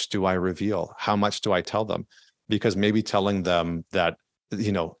how much do I reveal? How much do I tell them? Because maybe telling them that,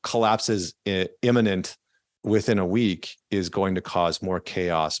 collapse is imminent within a week is going to cause more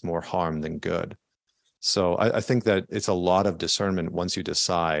chaos, more harm than good. So I think that it's a lot of discernment once you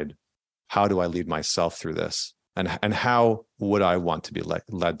decide, how do I lead myself through this? And how would I want to be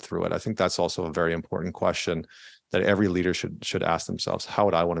led through it? I think that's also a very important question that every leader should ask themselves. How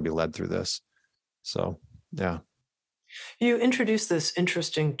would I want to be led through this? So, yeah. You introduced this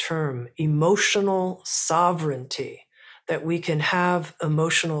interesting term, emotional sovereignty, that we can have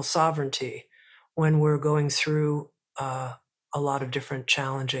emotional sovereignty when we're going through a lot of different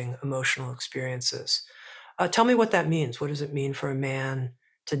challenging emotional experiences. Tell me what that means. What does it mean for a man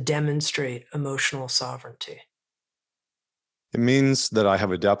to demonstrate emotional sovereignty? It means that I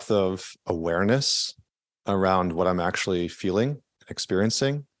have a depth of awareness around what I'm actually feeling,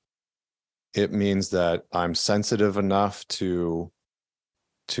 experiencing. It means that I'm sensitive enough to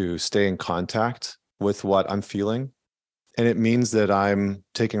stay in contact with what I'm feeling. And it means that I'm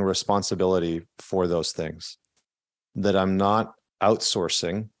taking responsibility for those things, that I'm not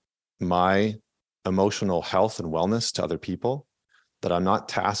outsourcing my emotional health and wellness to other people, that I'm not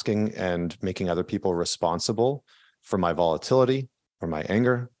tasking and making other people responsible for my volatility or my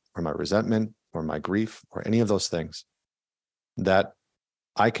anger or my resentment or my grief or any of those things, that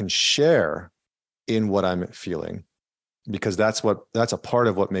I can share in what I'm feeling, because that's a part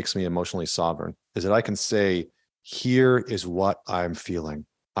of what makes me emotionally sovereign, is that I can say, here is what I'm feeling.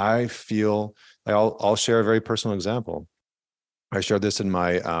 I'll share a very personal example. I shared this in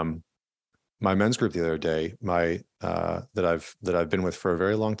my my men's group the other day, that I've been with for a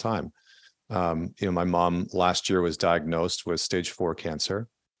very long time. My mom last year was diagnosed with stage 4 cancer,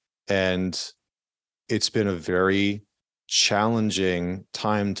 and it's been a very challenging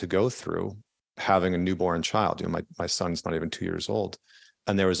time to go through having a newborn child. My son's not even 2 years old.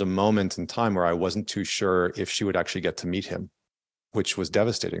 And there was a moment in time where I wasn't too sure if she would actually get to meet him, which was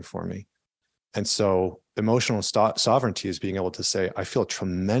devastating for me. And so emotional sovereignty is being able to say, I feel a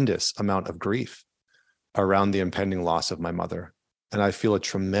tremendous amount of grief around the impending loss of my mother. And I feel a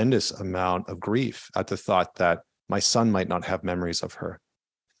tremendous amount of grief at the thought that my son might not have memories of her.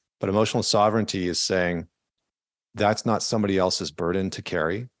 But emotional sovereignty is saying, that's not somebody else's burden to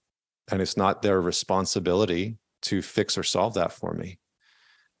carry, and it's not their responsibility to fix or solve that for me.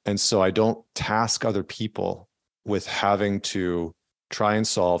 And so I don't task other people with having to try and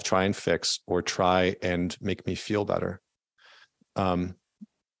solve, try and fix, or try and make me feel better.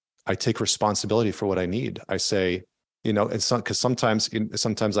 I take responsibility for what I need. I say, it's because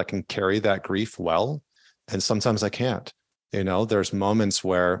sometimes I can carry that grief well, and sometimes I can't. There's moments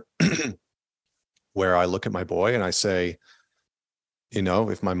where where I look at my boy and I say,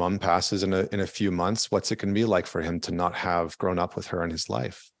 if my mom passes in a few months, what's it going to be like for him to not have grown up with her in his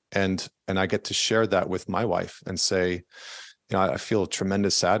life? And I get to share that with my wife and say, I feel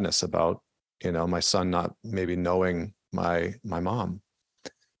tremendous sadness about, my son not maybe knowing my mom.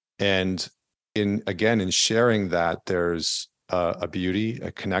 And in sharing that, there's a beauty,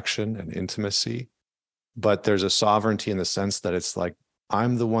 a connection, an intimacy, but there's a sovereignty in the sense that it's like,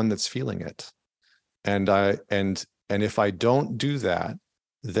 I'm the one that's feeling it. And if I don't do that,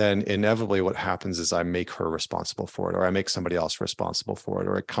 then inevitably what happens is I make her responsible for it, or I make somebody else responsible for it,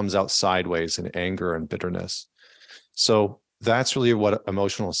 or it comes out sideways in anger and bitterness. So that's really what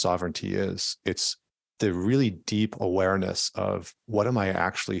emotional sovereignty is. It's the really deep awareness of what am I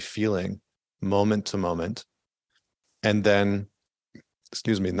actually feeling moment to moment. And then,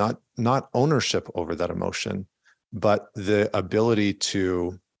 not ownership over that emotion, but the ability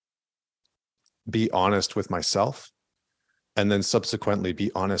to be honest with myself, and then subsequently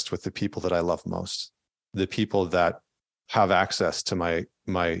be honest with the people that I love most, the people that have access to my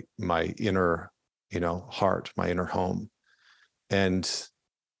inner, heart, my inner home. And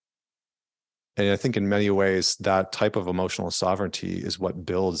I think in many ways that type of emotional sovereignty is what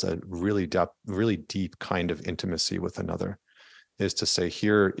builds a really deep kind of intimacy with another, is to say,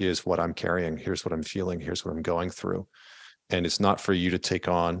 here is what I'm carrying, here's what I'm feeling, here's what I'm going through. And it's not for you to take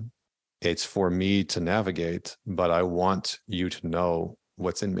on, it's for me to navigate, but I want you to know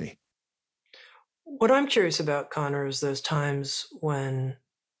what's in me. What I'm curious about, Connor, is those times when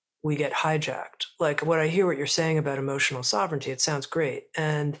we get hijacked. Like what you're saying about emotional sovereignty, it sounds great.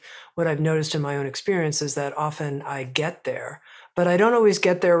 And what I've noticed in my own experience is that often I get there, but I don't always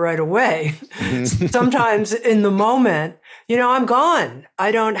get there right away. Sometimes in the moment, I'm gone.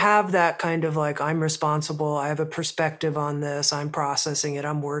 I don't have that kind of like, I'm responsible. I have a perspective on this. I'm processing it.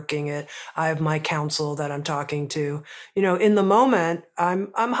 I'm working it. I have my counsel that I'm talking to. In the moment,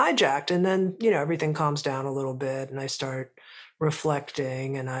 I'm hijacked, and then, everything calms down a little bit and I start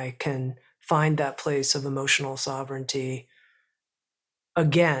reflecting, and I can find that place of emotional sovereignty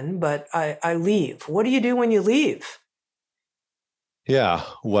again, but I leave. What do you do when you leave? Yeah,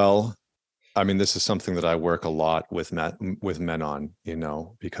 well, this is something that I work a lot with men on,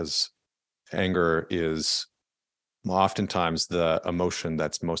 because anger is oftentimes the emotion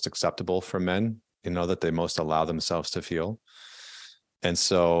that's most acceptable for men, that they most allow themselves to feel. And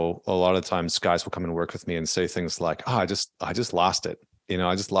so a lot of times guys will come and work with me and say things like, I just lost it.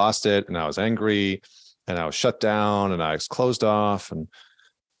 I just lost it, and I was angry, and I was shut down, and I was closed off.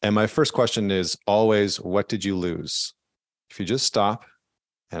 And my first question is always, what did you lose? If you just stop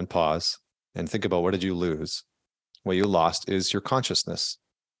and pause and think about what did you lose, what you lost is your consciousness.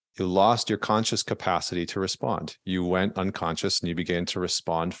 You lost your conscious capacity to respond. You went unconscious and you began to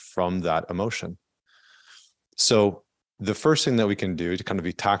respond from that emotion. So the first thing that we can do to kind of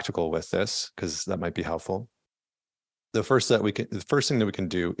be tactical with this, because that might be helpful, the first thing that we can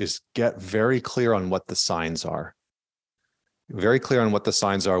do is get very clear on what the signs are. Very clear on what the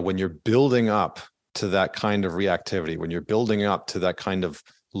signs are when you're building up to that kind of reactivity, when you're building up to that kind of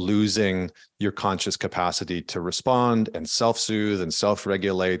losing your conscious capacity to respond and self-soothe and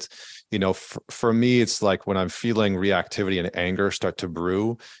self-regulate. For me, it's like when I'm feeling reactivity and anger start to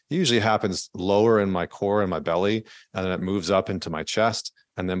brew, it usually happens lower in my core and my belly, and then it moves up into my chest.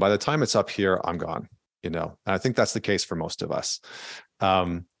 And then by the time it's up here, I'm gone, and I think that's the case for most of us.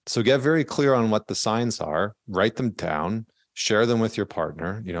 So get very clear on what the signs are, write them down, share them with your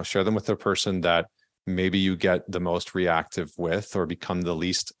partner, share them with the person that maybe you get the most reactive with or become the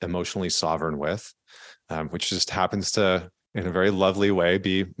least emotionally sovereign with, which just happens to in a very lovely way,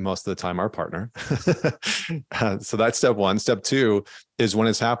 be most of the time our partner. So that's step one. Step two is when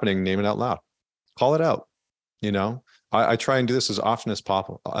it's happening, name it out loud, call it out. You know, I try and do this as often as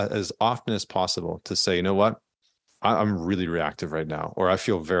possible to say, you know what, I'm really reactive right now, or I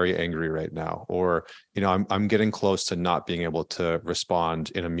feel very angry right now, or, you know, I'm getting close to not being able to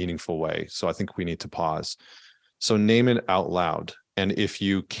respond in a meaningful way. So I think we need to pause. So name it out loud. And if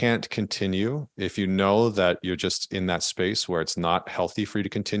you can't continue, if you know that you're just in that space where it's not healthy for you to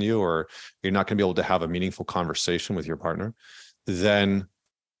continue, or you're not going to be able to have a meaningful conversation with your partner, then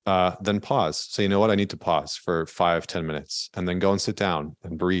pause. Say, you know what, I need to pause for 5-10 minutes, and then go and sit down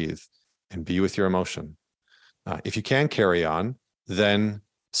and breathe and be with your emotion. If you can carry on, then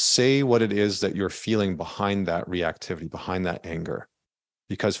say what it is that you're feeling behind that reactivity, behind that anger.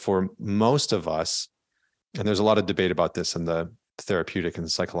 Because for most of us, and there's a lot of debate about this in the therapeutic and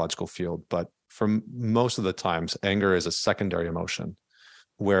psychological field, but for most of the times, anger is a secondary emotion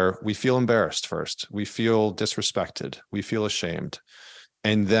where we feel embarrassed first, we feel disrespected, we feel ashamed,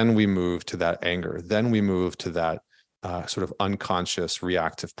 and then we move to that anger. Then we move to that sort of unconscious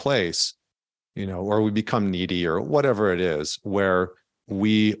reactive place, you know, or we become needy or whatever it is, where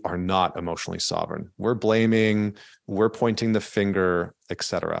we are not emotionally sovereign. We're blaming, we're pointing the finger,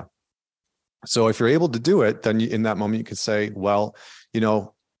 etc. So if you're able to do it, then in that moment you could say, well, you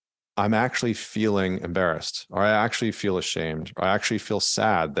know, I'm actually feeling embarrassed, or I actually feel ashamed, or I actually feel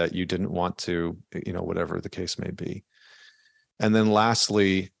sad that you didn't want to, you know, whatever the case may be. And then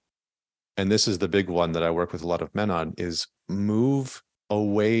lastly, and this is the big one that I work with a lot of men on, is move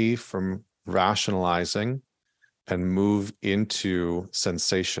away from rationalizing and move into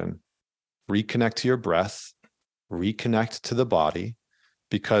sensation. Reconnect to your breath, reconnect to the body.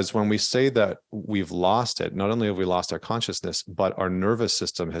 Because when we say that we've lost it, not only have we lost our consciousness, but our nervous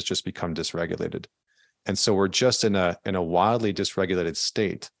system has just become dysregulated. And so we're just in a wildly dysregulated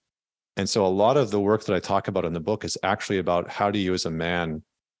state. And so a lot of the work that I talk about in the book is actually about how do you as a man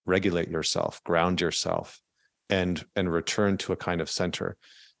regulate yourself, ground yourself, and return to a kind of center.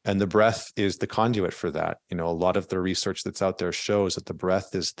 And the breath is the conduit for that. You know, a lot of the research that's out there shows that the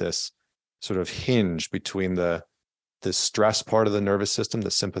breath is this sort of hinge between the stress part of the nervous system, the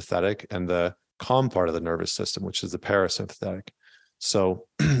sympathetic, and the calm part of the nervous system, which is the parasympathetic. So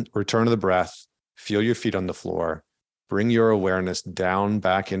return to the breath, feel your feet on the floor, bring your awareness down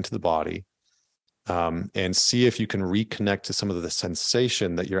back into the body, and see if you can reconnect to some of the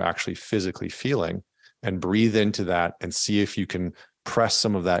sensation that you're actually physically feeling, and breathe into that and see if you can press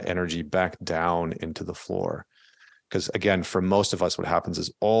some of that energy back down into the floor. Because again, for most of us, what happens is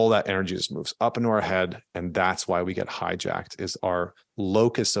all that energy just moves up into our head. And that's why we get hijacked, is our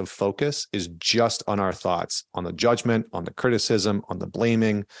locus of focus is just on our thoughts, on the judgment, on the criticism, on the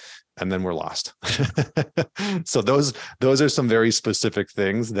blaming, and then we're lost. So those are some very specific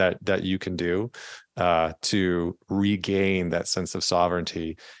things that you can do to regain that sense of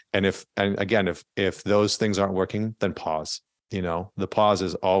sovereignty. And again, if those things aren't working, then pause. You know, the pause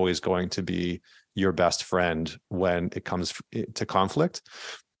is always going to be your best friend when it comes to conflict.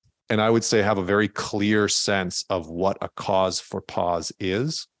 And I would say have a very clear sense of what a cause for pause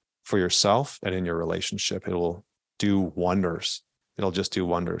is for yourself and in your relationship. It will do wonders. It'll just do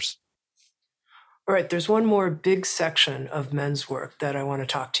wonders. All right, there's one more big section of men's work that I want to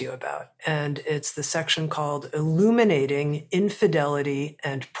talk to you about, and it's the section called Illuminating Infidelity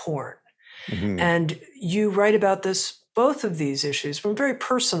and Porn. Mm-hmm. And you write about both of these issues from a very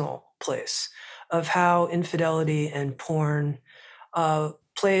personal place of how infidelity and porn has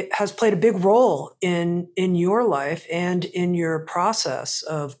played a big role in your life and in your process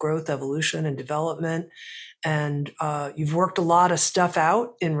of growth, evolution, and development. And you've worked a lot of stuff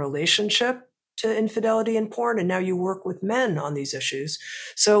out in relationship to infidelity and porn, and now you work with men on these issues.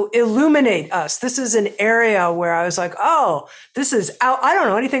 So illuminate us. This is an area where I was like, oh, this is out. I don't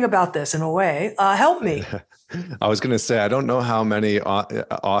know anything about this in a way. Help me. I was going to say, I don't know how many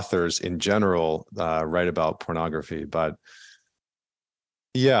authors in general write about pornography, but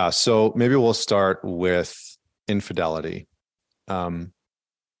yeah, so maybe we'll start with infidelity. You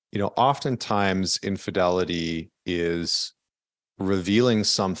know, oftentimes infidelity is revealing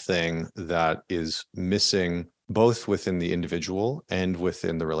something that is missing both within the individual and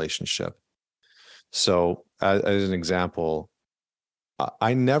within the relationship. So as an example,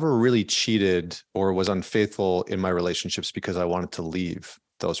 I never really cheated or was unfaithful in my relationships because I wanted to leave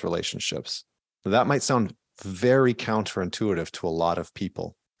those relationships. That might sound very counterintuitive to a lot of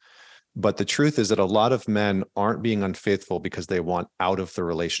people. But the truth is that a lot of men aren't being unfaithful because they want out of the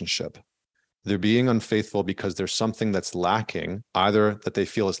relationship. They're being unfaithful because there's something that's lacking, either that they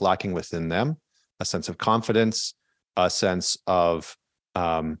feel is lacking within them, a sense of confidence, a sense of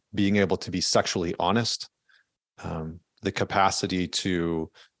being able to be sexually honest, the capacity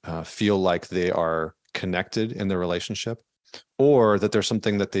to feel like they are connected in their relationship, or that there's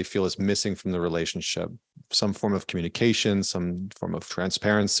something that they feel is missing from the relationship, some form of communication, some form of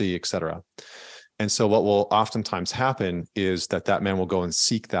transparency, etc. And so what will oftentimes happen is that that man will go and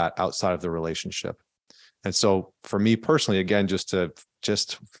seek that outside of the relationship. And so for me personally, again, just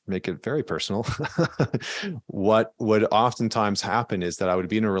make it very personal, what would oftentimes happen is that I would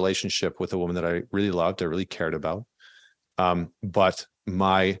be in a relationship with a woman that I really loved, I really cared about. But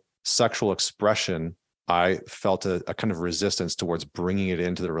my sexual expression, I felt a kind of resistance towards bringing it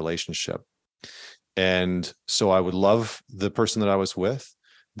into the relationship. And so I would love the person that I was with,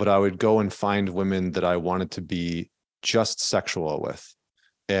 but I would go and find women that I wanted to be just sexual with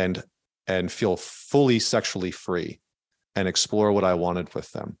and feel fully sexually free and explore what I wanted with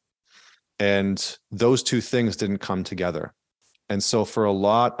them. And those two things didn't come together. And so for a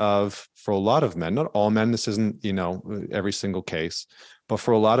lot of men, not all men, this isn't, every single case, but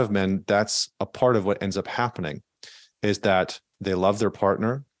for a lot of men, that's a part of what ends up happening, is that they love their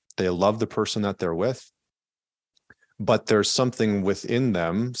partner, they love the person that they're with, but there's something within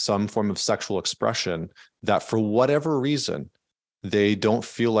them, some form of sexual expression, that for whatever reason, they don't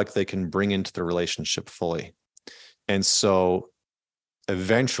feel like they can bring into the relationship fully. And so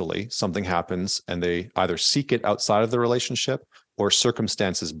eventually something happens and they either seek it outside of the relationship or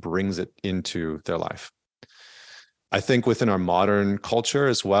circumstances brings it into their life. I think within our modern culture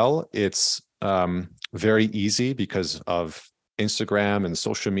as well, it's very easy because of Instagram and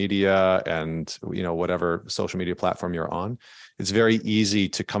social media and whatever social media platform you're on. It's very easy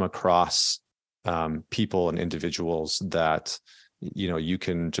to come across people and individuals that you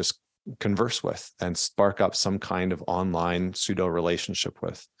can just converse with and spark up some kind of online pseudo relationship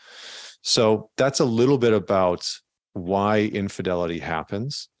with. So that's a little bit about why infidelity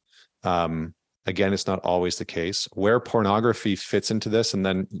happens. Again, it's not always the case. Where pornography fits into this, and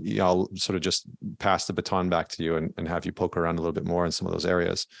then I'll sort of just pass the baton back to you and have you poke around a little bit more in some of those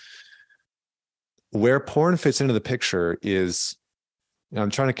areas. Where porn fits into the picture is,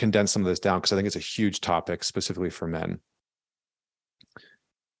 I'm trying to condense some of this down because I think it's a huge topic specifically for men.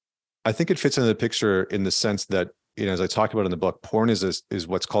 I think it fits into the picture in the sense that, as I talk about in the book, porn is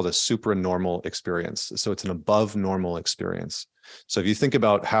what's called a supranormal experience. So it's an above normal experience. So if you think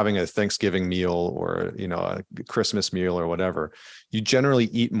about having a Thanksgiving meal or, a Christmas meal or whatever, you generally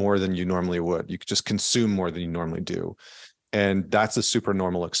eat more than you normally would. You just consume more than you normally do. And that's a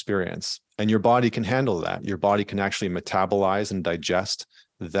supranormal experience. And your body can handle that. Your body can actually metabolize and digest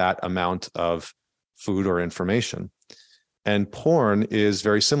that amount of food or information. And porn is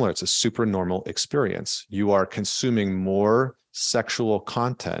very similar. It's a supranormal experience. You are consuming more sexual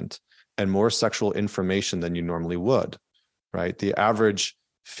content and more sexual information than you normally would, right? The average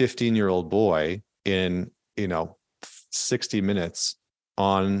 15-year-old boy in, 60 minutes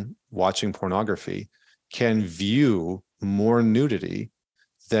on watching pornography can view more nudity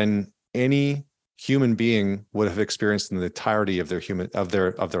than any human being would have experienced in the entirety of their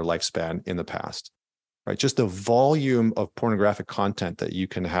lifespan in the past. Right? Just the volume of pornographic content that you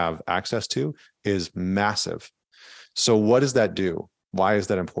can have access to is massive. So what does that do? Why is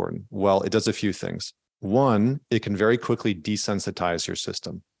that important? Well, it does a few things. One, it can very quickly desensitize your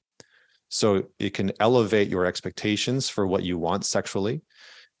system. So it can elevate your expectations for what you want sexually.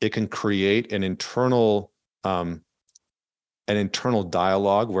 It can create an internal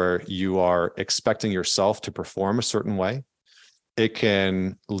dialogue where you are expecting yourself to perform a certain way. It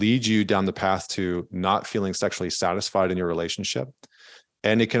can lead you down the path to not feeling sexually satisfied in your relationship.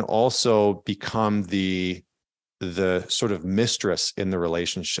 And it can also become the sort of mistress in the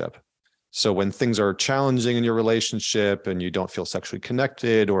relationship. So when things are challenging in your relationship and you don't feel sexually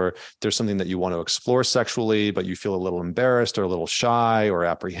connected, or there's something that you want to explore sexually, but you feel a little embarrassed or a little shy or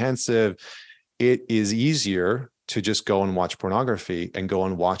apprehensive, it is easier to just go and watch pornography and go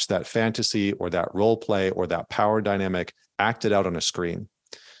and watch that fantasy or that role play or that power dynamic acted out on a screen.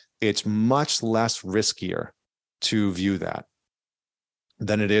 It's much less riskier to view that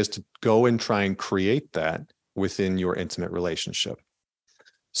than it is to go and try and create that within your intimate relationship.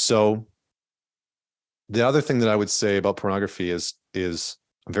 So the other thing that I would say about pornography is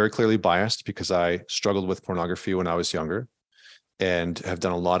I'm very clearly biased because I struggled with pornography when I was younger and have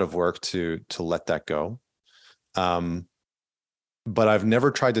done a lot of work to let that go. But I've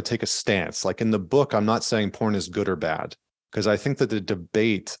never tried to take a stance. Like in the book, I'm not saying porn is good or bad, because I think that the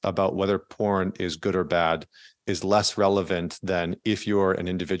debate about whether porn is good or bad is less relevant than if you're an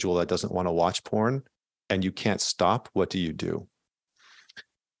individual that doesn't want to watch porn and you can't stop, what do you do?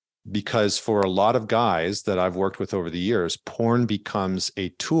 because for a lot of guys that I've worked with over the years, porn becomes a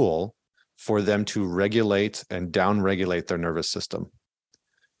tool for them to regulate and downregulate their nervous system.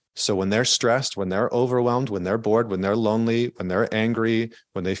 So when they're stressed, when they're overwhelmed, when they're bored, when they're lonely, when they're angry,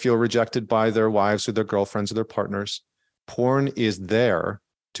 when they feel rejected by their wives or their girlfriends or their partners, porn is there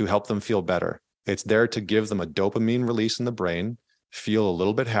to help them feel better. It's there to give them a dopamine release in the brain, feel a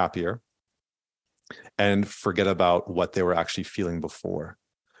little bit happier, and forget about what they were actually feeling before.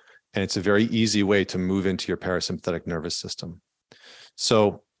 And it's a very easy way to move into your parasympathetic nervous system.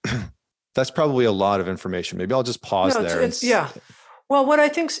 So that's probably a lot of information. Maybe I'll just pause No, there. yeah. Well, what I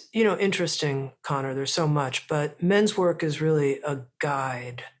think's, interesting, Connor, there's so much, but men's work is really a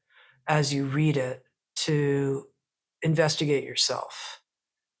guide as you read it to investigate yourself.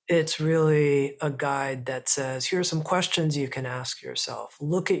 It's really a guide that says, here are some questions you can ask yourself.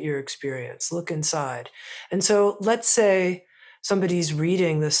 Look at your experience, look inside. And so let's say somebody's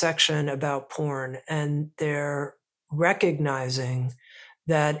reading the section about porn and they're recognizing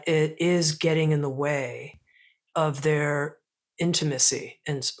that it is getting in the way of their intimacy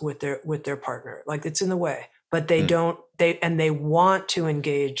and with their partner. Like it's in the way, but they want to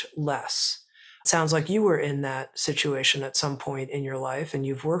engage less. Sounds like you were in that situation at some point in your life and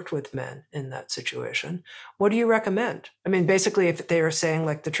you've worked with men in that situation. What do you recommend? I mean, basically, if they are saying,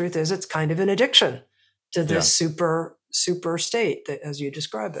 like, the truth is it's kind of an addiction to this super state that, as you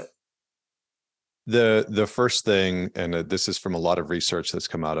describe it. The first thing, and this is from a lot of research that's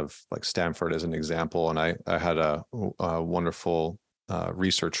come out of like Stanford as an example, and I had a wonderful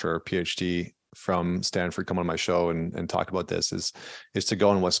researcher, PhD from Stanford, come on my show and talk about this, is to go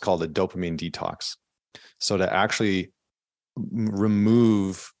on what's called a dopamine detox. So to actually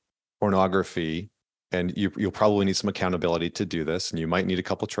remove pornography, and you'll probably need some accountability to do this, and you might need a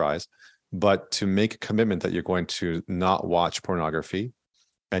couple tries, but to make a commitment that you're going to not watch pornography,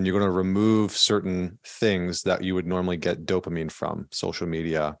 and you're going to remove certain things that you would normally get dopamine from, social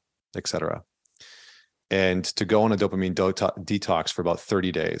media, etc. And to go on a dopamine detox for about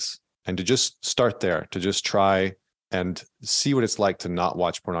 30 days. And to just start there, to just try and see what it's like to not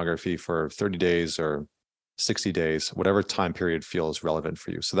watch pornography for 30 days or 60 days, whatever time period feels relevant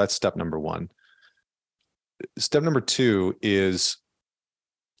for you. So that's step number one. Step number two is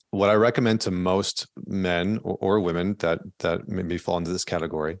what I recommend to most men or women that maybe fall into this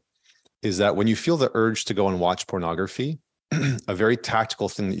category is that when you feel the urge to go and watch pornography, a very tactical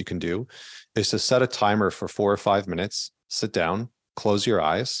thing that you can do is to set a timer for 4 or 5 minutes, sit down, close your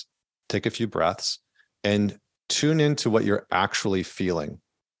eyes, take a few breaths, and tune into what you're actually feeling.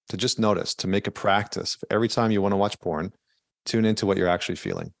 To just notice, to make a practice. Every time you want to watch porn, tune into what you're actually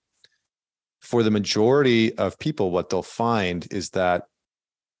feeling. For the majority of people, what they'll find is that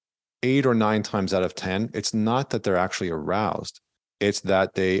 8 or 9 times out of 10, it's not that they're actually aroused. It's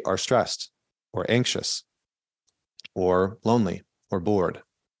that they are stressed or anxious or lonely or bored.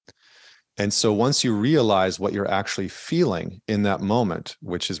 And so once you realize what you're actually feeling in that moment,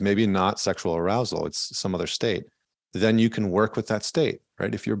 which is maybe not sexual arousal, it's some other state, then you can work with that state,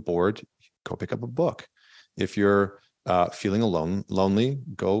 right? If you're bored, go pick up a book. If you're feeling alone, lonely,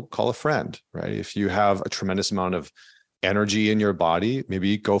 go call a friend, right? If you have a tremendous amount of energy in your body,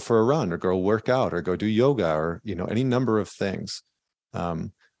 maybe go for a run or go work out or go do yoga or, any number of things.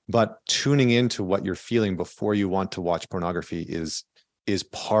 But tuning into what you're feeling before you want to watch pornography is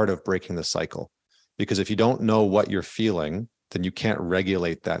part of breaking the cycle. Because if you don't know what you're feeling, then you can't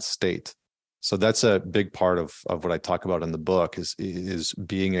regulate that state. So that's a big part of what I talk about in the book is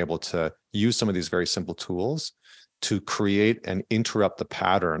being able to use some of these very simple tools to create and interrupt the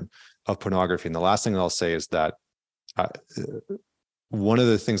pattern of pornography. And the last thing I'll say is that one of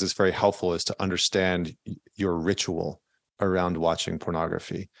the things that's very helpful is to understand your ritual around watching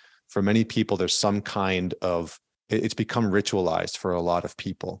pornography. For many people, there's some kind of, it's become ritualized for a lot of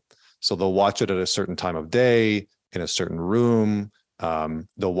people. So they'll watch it at a certain time of day, in a certain room.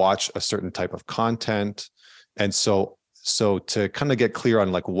 They'll watch a certain type of content. And so to kind of get clear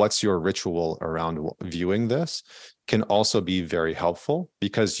on like, what's your ritual around viewing this can also be very helpful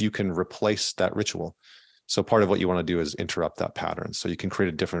because you can replace that ritual. So part of what you want to do is interrupt that pattern. So you can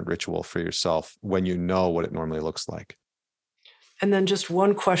create a different ritual for yourself when you know what it normally looks like. And then just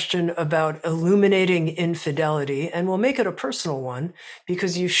one question about illuminating infidelity, and we'll make it a personal one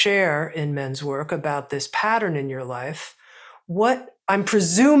because you share in men's work about this pattern in your life. What I'm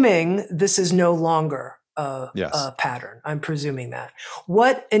presuming this is no longer a pattern. I'm presuming that.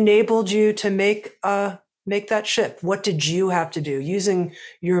 What enabled you to make that shift? What did you have to do using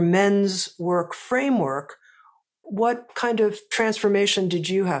your men's work framework? What kind of transformation did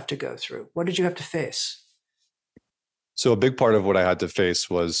you have to go through? What did you have to face? So a big part of what I had to face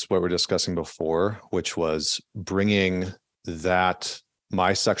was what we're discussing before, which was bringing that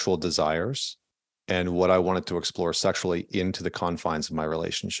my sexual desires and what I wanted to explore sexually into the confines of my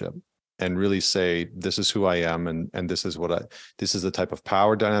relationship and really say, this is who I am. And this is this is the type of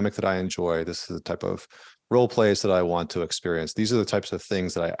power dynamic that I enjoy. This is the type of role plays that I want to experience. These are the types of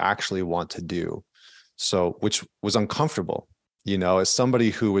things that I actually want to do. So, which was uncomfortable, as somebody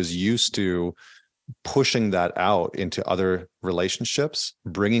who was used to pushing that out into other relationships,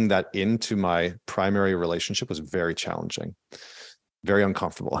 bringing that into my primary relationship was very challenging, very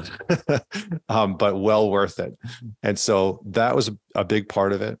uncomfortable, but well worth it. And so that was a big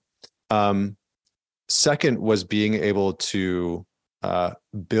part of it. Second was being able to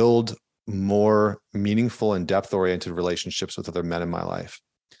build more meaningful and depth-oriented relationships with other men in my life.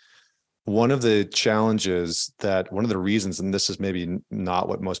 One of the reasons, and this is maybe not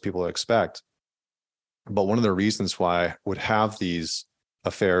what most people expect, but one of the reasons why I would have these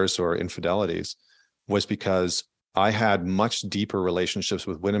affairs or infidelities was because I had much deeper relationships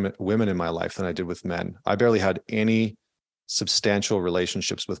with women in my life than I did with men. I barely had any substantial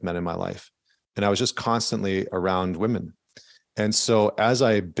relationships with men in my life. And I was just constantly around women. And so as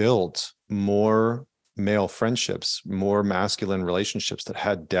I built more male friendships, more masculine relationships that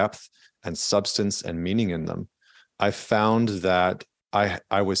had depth and substance and meaning in them, I found that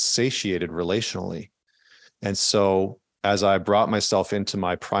I was satiated relationally. And so as I brought myself into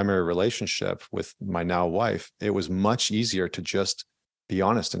my primary relationship with my now wife, it was much easier to just be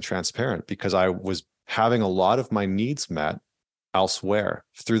honest and transparent because I was having a lot of my needs met elsewhere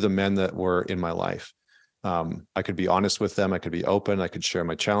through the men that were in my life. I could be honest with them. I could be open. I could share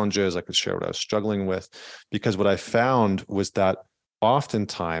my challenges. I could share what I was struggling with, because what I found was that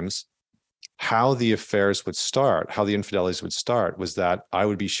oftentimes how the affairs would start, how the infidelities would start, was that I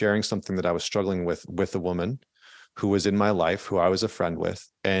would be sharing something that I was struggling with a woman who was in my life, who I was a friend with.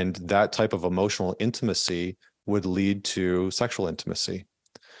 And that type of emotional intimacy would lead to sexual intimacy.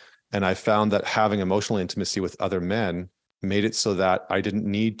 And I found that having emotional intimacy with other men made it so that I didn't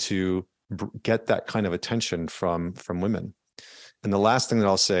need to get that kind of attention from women. And the last thing that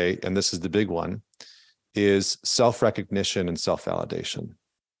I'll say, and this is the big one, is self-recognition and self-validation.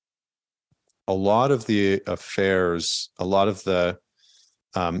 A lot of the affairs, a lot of the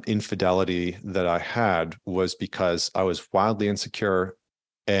infidelity that I had was because I was wildly insecure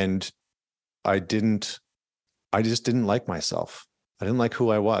and I just didn't like myself. I didn't like who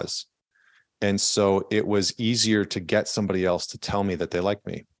I was. And so it was easier to get somebody else to tell me that they like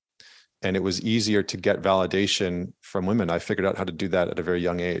me. And it was easier to get validation from women. I figured out how to do that at a very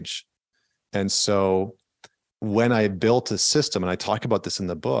young age. And so when I built a system, and I talk about this in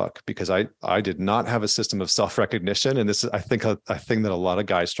the book, because I did not have a system of self-recognition. And this is, I think, a thing that a lot of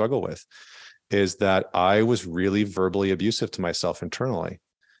guys struggle with, is that I was really verbally abusive to myself internally.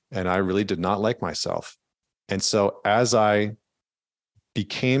 And I really did not like myself. And so as I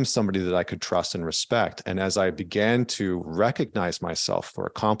became somebody that I could trust and respect, and as I began to recognize myself for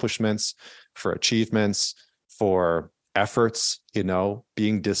accomplishments, for achievements, for efforts,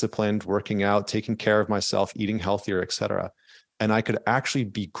 being disciplined, working out, taking care of myself, eating healthier, etc. And I could actually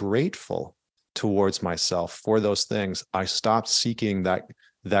be grateful towards myself for those things. I stopped seeking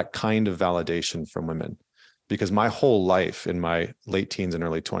that kind of validation from women, because my whole life in my late teens and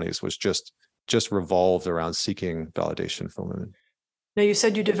early 20s was just revolved around seeking validation from women. Now, you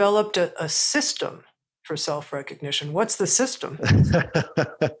said you developed a system for self-recognition. What's the system?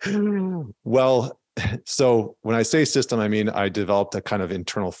 Well, so when I say system, I mean, I developed a kind of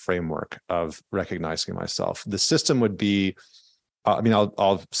internal framework of recognizing myself. The system would be,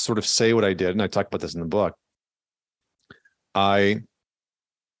 I'll sort of say what I did, and I talk about this in the book. I,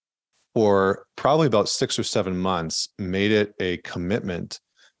 for probably about 6 or 7 months, made it a commitment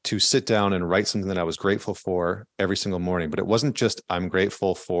to sit down and write something that I was grateful for every single morning. But it wasn't just, I'm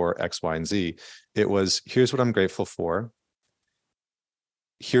grateful for X, Y, and Z. It was, here's what I'm grateful for.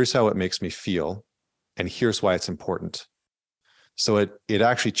 Here's how it makes me feel. And here's why it's important. So it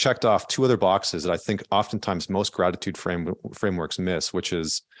actually checked off 2 other boxes that I think oftentimes most gratitude frameworks miss, which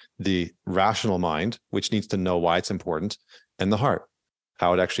is the rational mind, which needs to know why it's important, and the heart,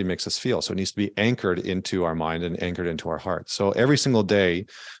 how it actually makes us feel. So it needs to be anchored into our mind and anchored into our heart. So every single day,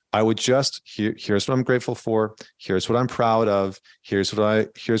 I would just, here's what I'm grateful for. Here's what I'm proud of. Here's what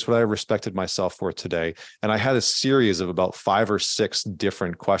I respected myself for today. And I had a series of about 5 or 6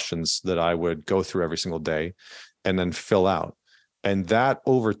 different questions that I would go through every single day and then fill out. And that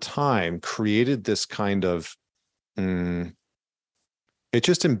over time created this kind of, it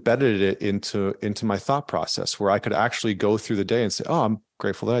just embedded it into my thought process, where I could actually go through the day and say, oh,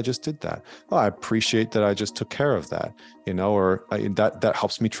 grateful that I just did that. Oh, I appreciate that I just took care of that, or that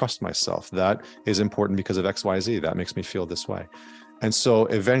helps me trust myself. That is important because of X, Y, Z. That makes me feel this way. And so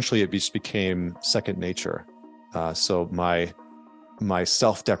eventually it just became second nature. So my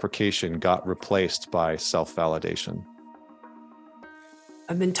self-deprecation got replaced by self-validation.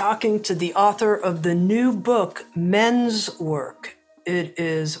 I've been talking to the author of the new book, Men's Work. It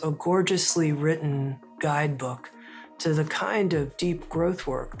is a gorgeously written guidebook to the kind of deep growth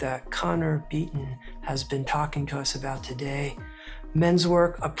work that Connor Beaton has been talking to us about today. Men's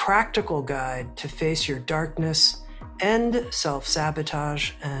Work, a practical guide to face your darkness, end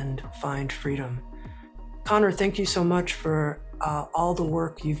self-sabotage, and find freedom. Connor, thank you so much for all the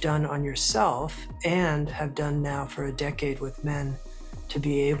work you've done on yourself and have done now for a decade with men to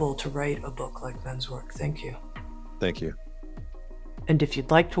be able to write a book like Men's Work. Thank you. Thank you. And if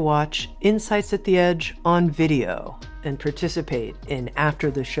you'd like to watch Insights at the Edge on video and participate in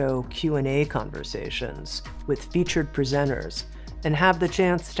after the show Q&A conversations with featured presenters and have the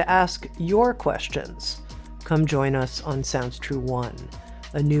chance to ask your questions, come join us on Sounds True 1,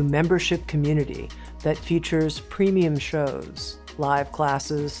 a new membership community that features premium shows, live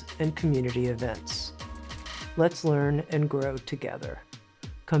classes, and community events. Let's learn and grow together.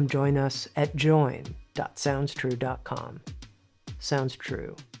 Come join us at join.soundstrue.com. Sounds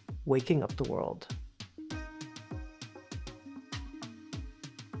True, waking up the world.